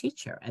from a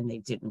teacher and they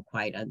didn't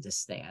quite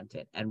understand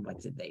it. And what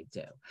did they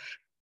do?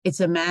 It's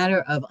a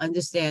matter of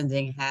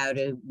understanding how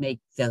to make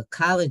the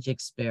college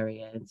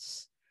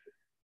experience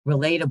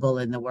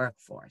relatable in the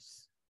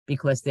workforce,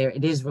 because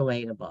it is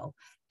relatable.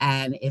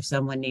 And if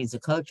someone needs a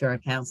coach or a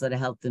counselor to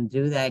help them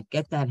do that,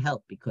 get that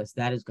help, because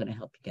that is going to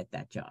help you get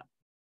that job.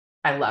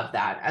 I love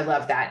that. I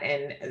love that.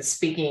 And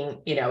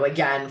speaking, you know,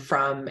 again,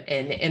 from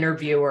an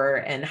interviewer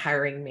and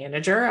hiring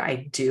manager,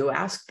 I do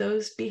ask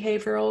those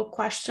behavioral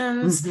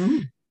questions. Mm-hmm.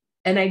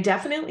 And I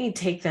definitely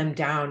take them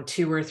down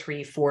 2 or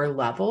 3, 4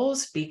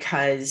 levels,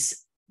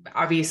 because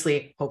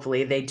obviously,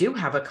 hopefully they do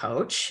have a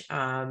coach,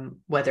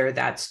 whether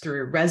that's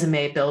through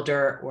Resume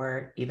Builder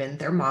or even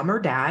their mom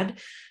or dad,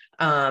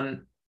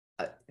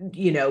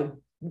 you know,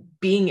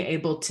 being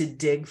able to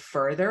dig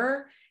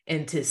further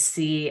and to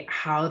see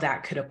how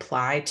that could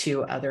apply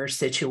to other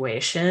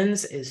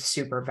situations is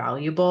super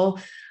valuable.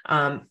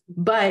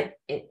 But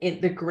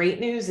the great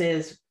news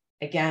is,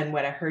 again,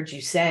 what I heard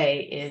you say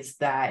is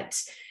that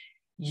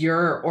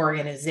your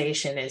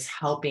organization is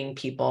helping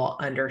people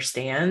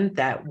understand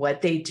that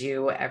what they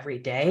do every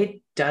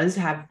day does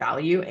have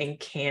value and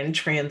can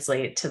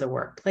translate to the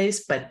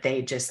workplace, but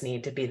they just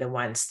need to be the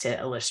ones to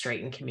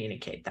illustrate and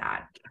communicate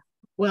that.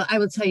 Well, I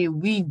will tell you,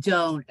 we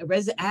don't,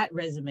 at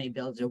Resume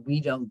Builder, we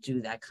don't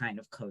do that kind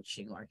of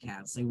coaching or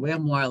counseling. We're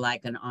more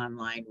like an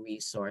online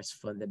resource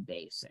for the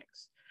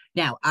basics.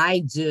 Now, I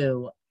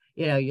do,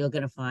 you know, you're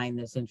going to find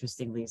this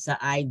interesting, Lisa.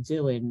 I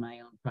do, in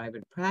my own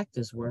private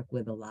practice, work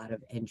with a lot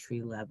of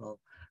entry-level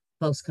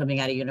folks coming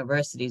out of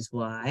universities.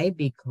 Why?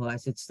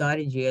 Because it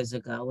started years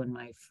ago when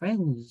my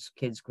friends'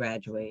 kids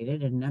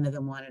graduated and none of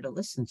them wanted to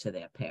listen to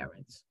their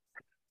parents.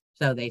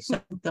 So they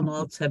sent them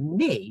all to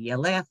me. You're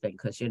laughing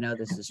because you know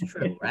this is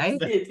true, right?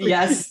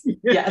 Yes,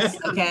 yes.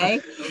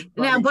 Okay.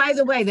 Now, by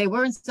the way, they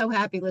weren't so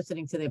happy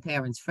listening to their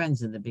parents'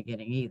 friends in the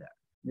beginning either.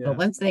 Yeah. But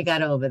once they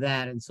got over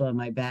that and saw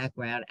my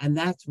background, and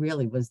that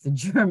really was the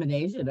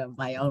germination of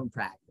my own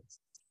practice.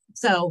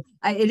 So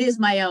it is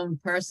my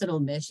own personal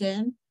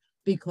mission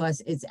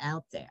because it's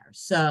out there.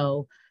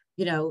 So,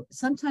 you know,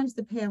 sometimes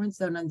the parents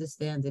don't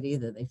understand it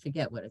either. They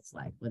forget what it's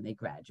like when they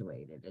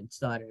graduated and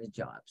started a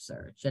job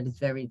search. And it's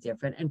very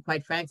different. And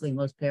quite frankly,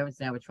 most parents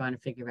now are trying to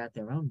figure out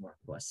their own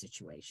workforce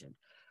situation,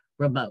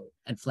 remote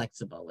and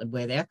flexible, and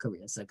where their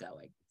careers are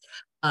going.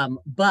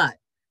 But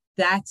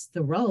that's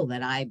the role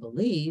that I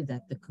believe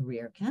that the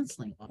career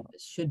counseling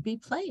office should be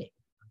playing.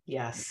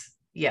 Yes.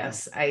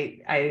 Yes,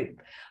 I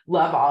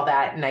love all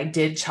that. And I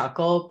did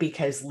chuckle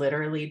because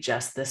literally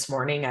just this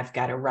morning, I've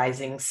got a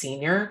rising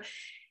senior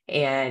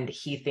and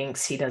he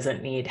thinks he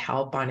doesn't need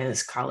help on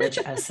his college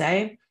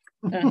essay.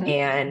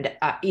 And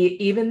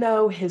even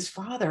though his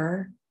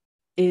father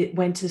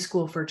went to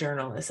school for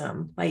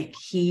journalism, like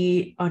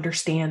he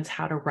understands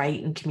how to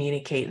write and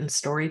communicate and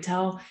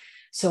storytell.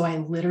 So I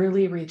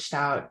literally reached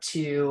out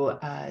to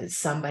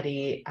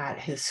somebody at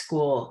his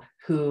school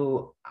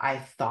who I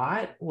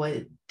thought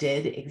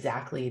did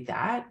exactly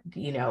that,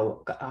 you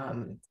know,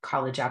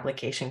 college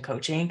application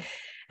coaching.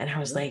 And I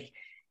was like,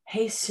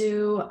 hey,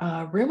 Sue,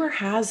 rumor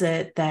has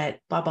it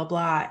that blah, blah,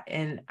 blah.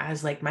 And I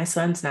was like, my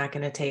son's not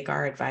going to take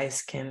our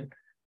advice. Can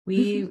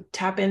we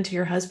tap into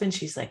your husband?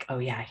 She's like, oh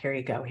yeah, here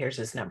you go. Here's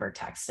his number.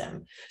 Text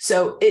him.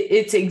 So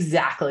it's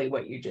exactly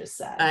what you just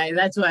said.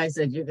 That's why I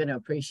said you're going to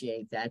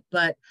appreciate that.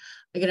 But,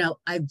 you know,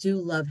 I do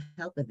love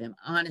helping them.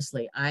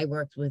 Honestly, I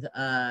worked with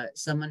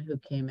someone who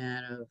came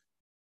out of,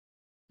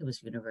 it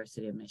was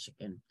University of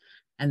Michigan,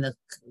 and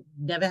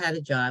never had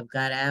a job,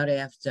 got out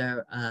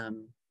after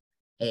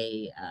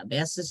a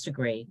master's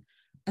degree,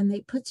 and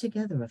they put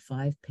together a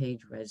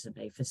 5-page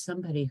resume for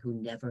somebody who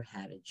never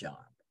had a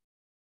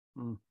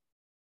job.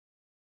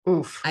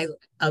 Oof.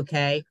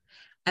 Okay.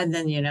 And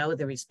then, you know,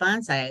 the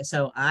response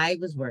so I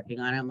was working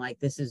on it. I'm like,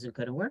 this isn't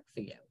going to work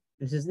for you.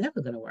 This is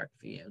never going to work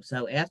for you.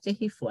 So after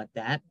he fought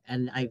that,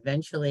 and I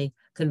eventually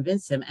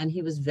convinced him, and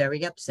he was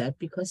very upset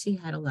because he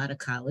had a lot of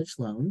college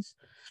loans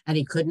and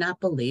he could not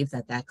believe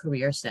that that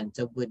career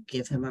center would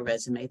give him a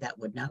resume that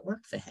would not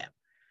work for him.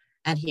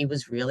 And he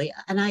was really,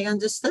 and I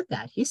understood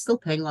that. He's still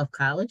paying off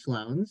college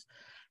loans.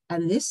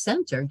 And this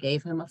center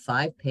gave him a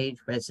 5-page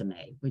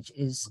resume, which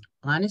is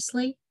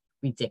honestly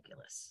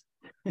ridiculous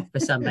for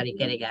somebody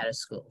getting out of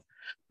school.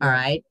 All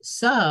right.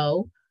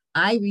 So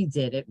I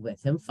redid it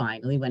with him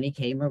finally when he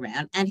came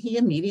around, and he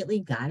immediately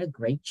got a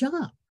great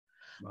job.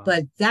 Wow.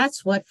 But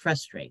that's what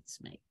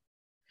frustrates me.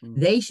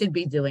 They should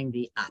be doing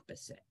the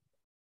opposite.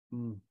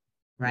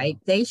 Right?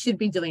 Yeah. They should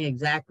be doing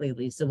exactly,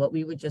 Lisa, what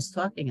we were just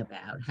talking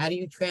about. How do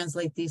you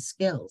translate these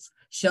skills?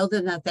 Show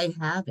them that they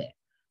have it.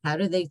 How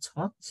do they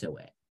talk to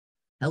it?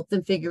 Help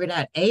them figure it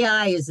out.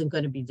 AI isn't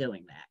going to be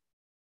doing that.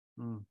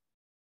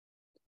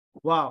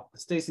 Wow,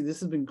 Stacie,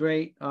 this has been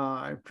great.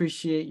 I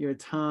appreciate your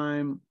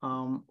time.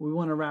 We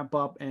want to wrap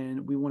up,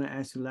 and we want to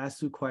ask you last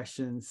 2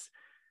 questions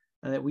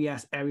that we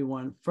ask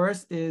everyone.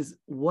 First is,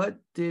 what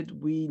did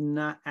we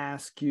not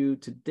ask you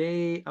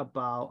today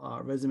about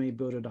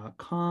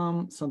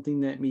resumebuilder.com? Something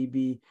that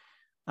maybe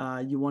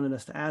you wanted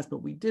us to ask,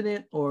 but we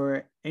didn't,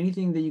 or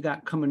anything that you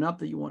got coming up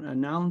that you want to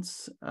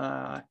announce,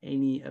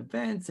 any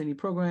events, any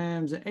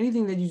programs,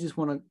 anything that you just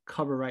want to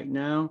cover right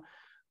now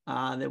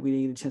that we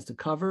didn't get a chance to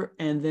cover.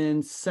 And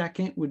then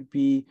second would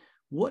be,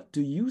 what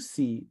do you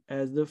see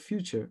as the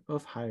future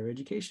of higher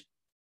education?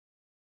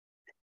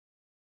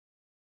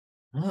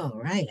 All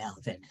right,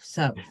 Alvin.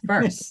 So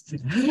first,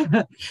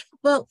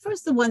 well,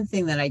 first, the one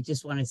thing that I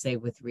just want to say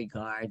with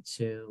regard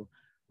to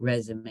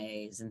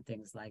resumes and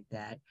things like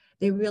that,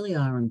 they really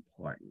are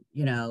important.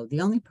 You know,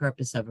 the only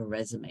purpose of a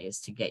resume is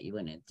to get you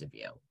an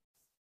interview.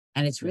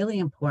 And it's really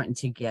important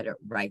to get it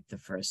right the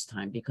first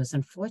time, because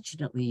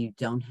unfortunately you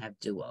don't have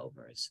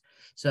do-overs.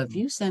 So if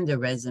you send a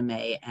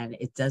resume and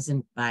it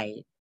doesn't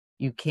bite,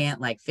 you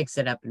can't like fix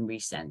it up and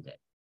resend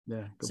it.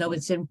 Yeah. So point.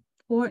 It's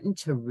important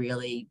to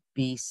really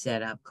be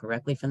set up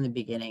correctly from the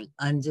beginning,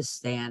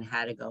 understand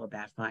how to go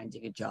about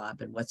finding a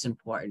job and what's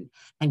important,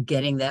 and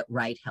getting that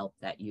right help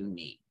that you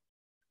need.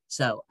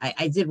 So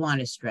I did want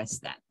to stress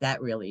that.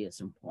 That really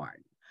is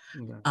important.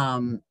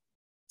 Okay.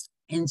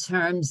 In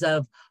terms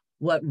of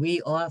what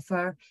we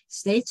offer,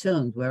 stay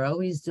tuned. We're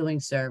always doing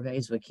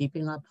surveys. We're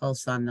keeping our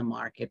pulse on the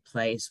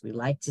marketplace. We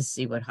like to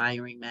see what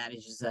hiring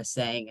managers are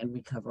saying, and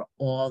we cover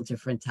all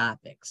different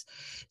topics.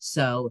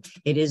 So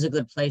it is a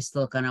good place to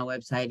look on our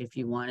website if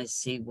you want to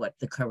see what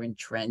the current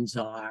trends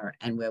are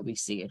and where we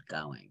see it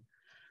going.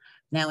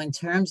 Now, in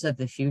terms of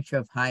the future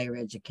of higher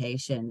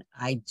education,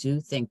 I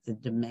do think the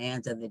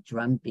demand and the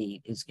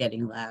drumbeat is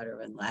getting louder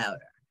and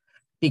louder,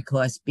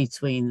 because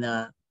between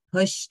the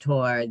push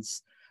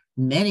towards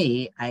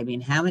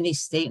how many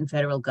state and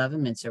federal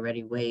governments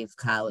already waive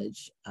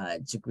college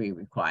degree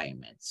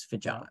requirements for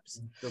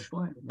jobs? Good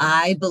point. Yeah.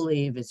 I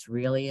believe it's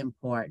really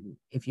important.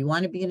 If you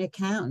want to be an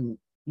accountant,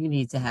 you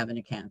need to have an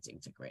accounting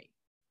degree.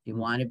 If you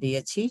want to be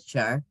a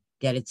teacher,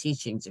 get a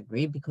teaching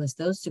degree, because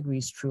those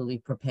degrees truly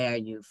prepare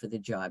you for the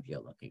job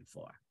you're looking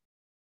for.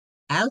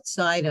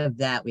 Outside of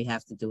that, we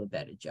have to do a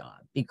better job,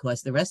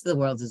 because the rest of the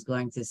world is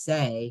going to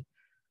say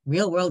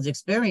real world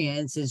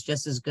experience is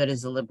just as good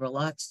as a liberal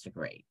arts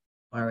degree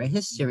or a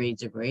history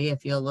degree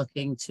if you're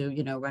looking to,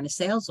 run a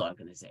sales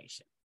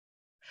organization.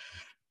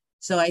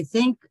 So I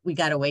think we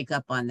got to wake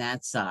up on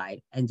that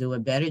side and do a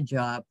better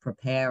job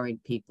preparing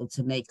people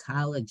to make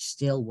college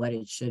still what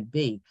it should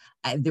be.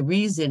 The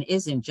reason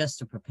isn't just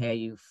to prepare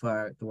you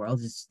for the world,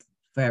 it's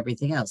for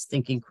everything else,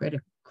 thinking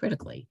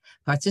critically,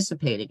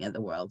 participating in the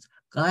world.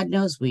 God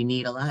knows we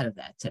need a lot of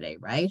that today,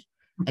 right?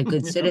 And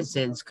good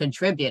citizens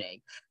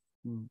contributing.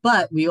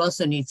 But we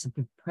also need to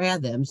prepare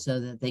them so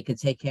that they could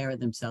take care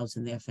of themselves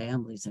and their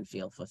families and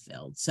feel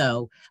fulfilled.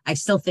 So I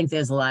still think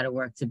there's a lot of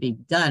work to be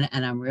done,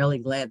 and I'm really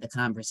glad the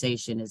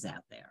conversation is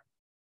out there.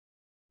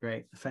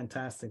 Great.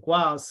 Fantastic.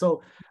 Wow.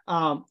 So,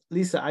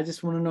 Lisa, I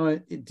just want to know,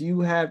 do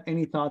you have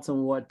any thoughts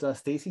on what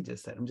Stacie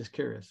just said? I'm just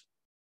curious.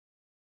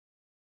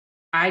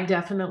 I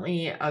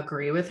definitely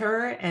agree with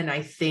her. And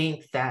I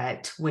think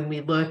that when we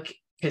look,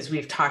 because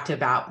we've talked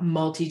about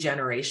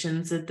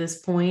multi-generations at this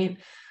point,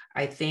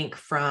 I think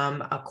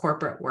from a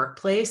corporate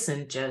workplace,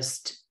 and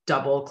just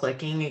double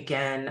clicking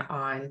again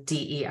on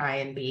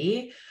DEI and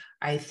B,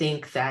 I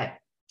think that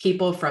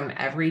people from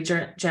every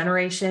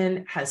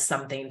generation has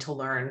something to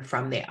learn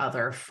from the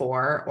other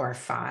 4 or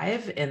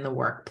 5 in the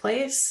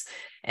workplace.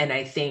 And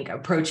I think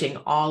approaching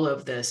all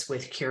of this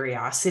with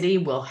curiosity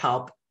will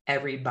help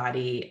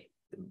everybody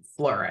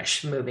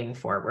flourish moving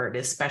forward,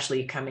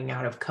 especially coming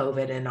out of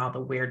COVID and all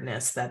the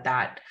weirdness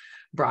that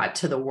brought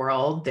to the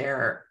world.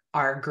 There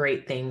are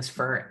great things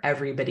for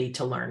everybody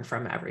to learn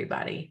from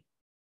everybody.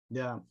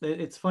 Yeah,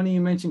 it's funny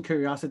you mentioned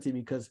curiosity,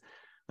 because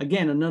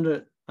again,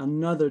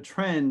 another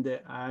trend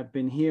that I've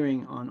been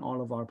hearing on all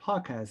of our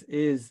podcasts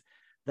is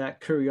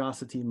that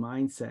curiosity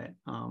mindset,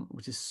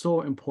 which is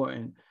so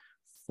important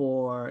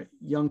for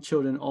young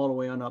children all the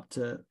way on up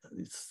to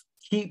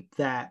keep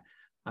that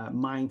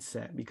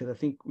mindset, because I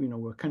think,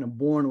 we're kind of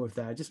born with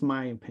that. Just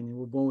my opinion,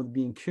 we're born with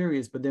being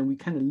curious, but then we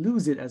kind of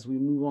lose it as we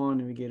move on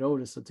and we get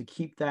older. So to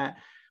keep that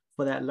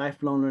for that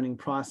lifelong learning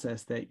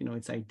process, that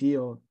it's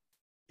ideal,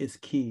 is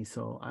key.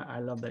 So I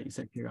love that you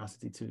said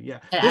curiosity too. Yeah.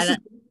 Yeah.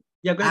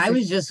 Go ahead. I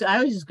was just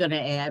going to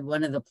add,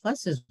 one of the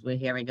pluses we're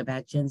hearing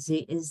about Gen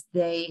Z is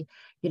they're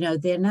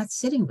not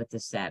sitting with the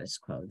status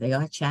quo. They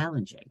are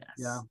challenging us.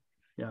 Yeah.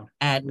 Yeah.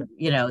 And,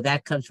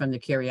 that comes from the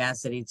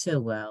curiosity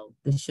too. Well,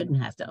 this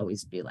shouldn't have to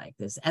always be like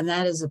this. And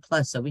that is a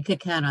plus. So we could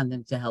count on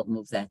them to help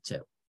move that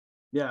too.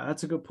 Yeah,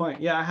 that's a good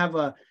point. Yeah, I have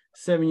a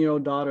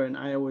 7-year-old daughter, and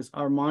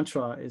our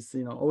mantra is,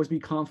 always be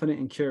confident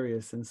and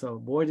curious. And so,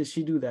 boy, does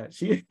she do that.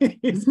 She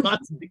is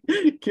constantly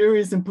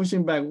curious and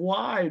pushing back.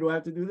 Why do I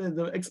have to do this?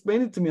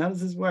 Explain it to me. How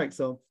does this work?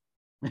 So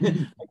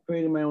I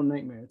created my own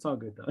nightmare. It's all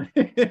good though.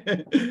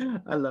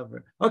 I love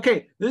her.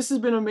 Okay, this has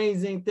been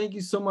amazing. Thank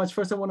you so much.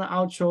 First, I want to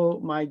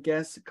outro my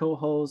guest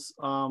co-host,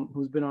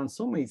 who's been on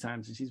so many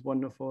times, and she's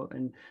wonderful,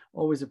 and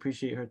always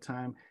appreciate her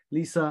time.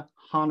 Lisa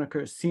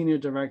Honaker, Senior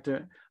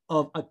Director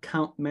of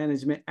Account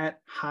Management at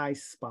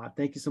HighSpot.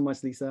 Thank you so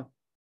much, Lisa.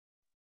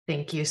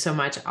 Thank you so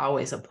much.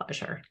 Always a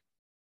pleasure.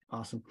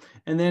 Awesome.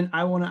 And then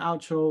I want to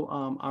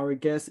outro our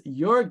guest,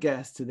 your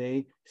guest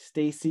today,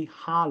 Stacie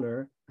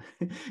Holler,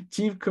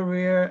 Chief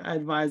Career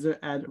Advisor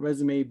at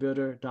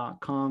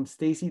ResumeBuilder.com.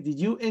 Stacie, did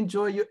you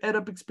enjoy your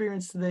EdUp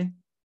experience today?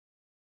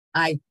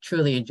 I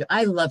truly enjoy.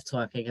 I love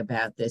talking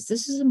about this.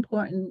 This is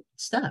important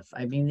stuff.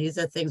 I mean, these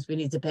are things we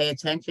need to pay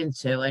attention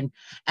to, and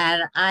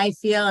I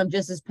feel I'm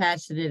just as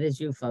passionate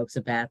as you folks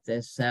about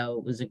this. So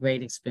it was a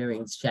great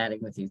experience chatting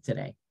with you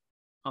today.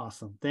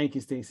 Awesome. Thank you,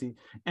 Stacie.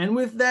 And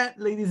with that,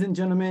 ladies and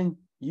gentlemen,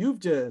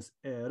 you've just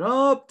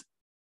EdUped.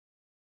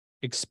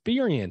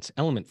 Experience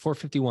Element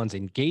 451's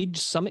Engage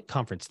Summit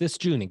Conference this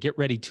June and get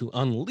ready to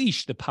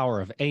unleash the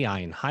power of AI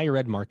in higher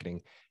ed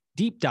marketing.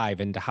 Deep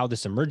dive into how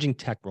this emerging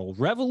tech will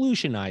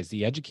revolutionize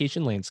the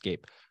education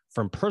landscape,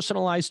 from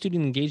personalized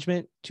student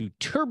engagement to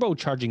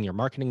turbocharging your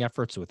marketing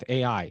efforts with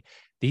AI.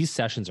 These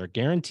sessions are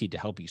guaranteed to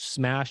help you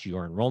smash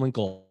your enrollment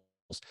goals.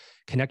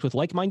 Connect with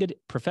like-minded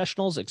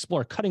professionals,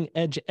 explore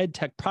cutting-edge ed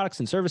tech products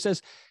and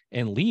services,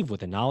 and leave with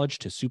the knowledge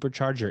to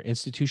supercharge your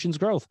institution's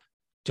growth.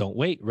 Don't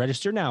wait.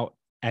 Register now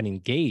at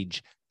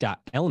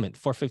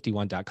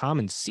engage.element451.com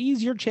and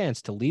seize your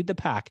chance to lead the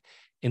pack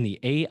in the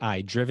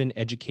AI-driven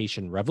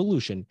education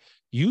revolution.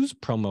 Use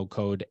promo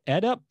code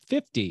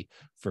EDUP50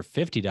 for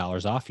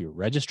 $50 off your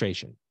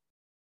registration.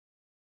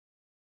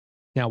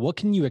 Now, what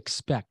can you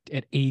expect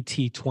at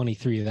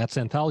AT23? That's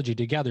Anthology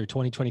Together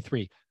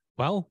 2023.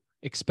 Well,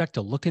 expect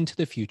to look into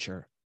the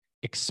future,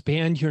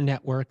 expand your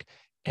network,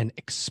 and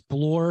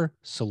explore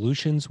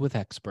solutions with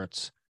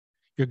experts.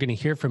 You're going to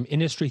hear from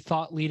industry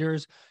thought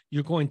leaders.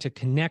 You're going to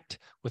connect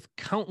with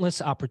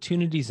countless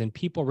opportunities and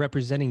people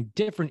representing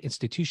different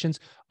institutions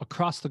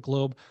across the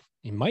globe.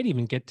 You might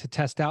even get to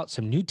test out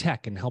some new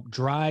tech and help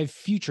drive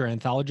future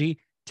anthology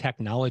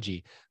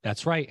technology.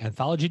 That's right,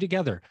 Anthology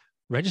Together.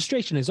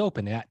 Registration is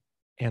open at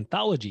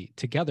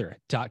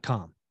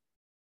anthologytogether.com.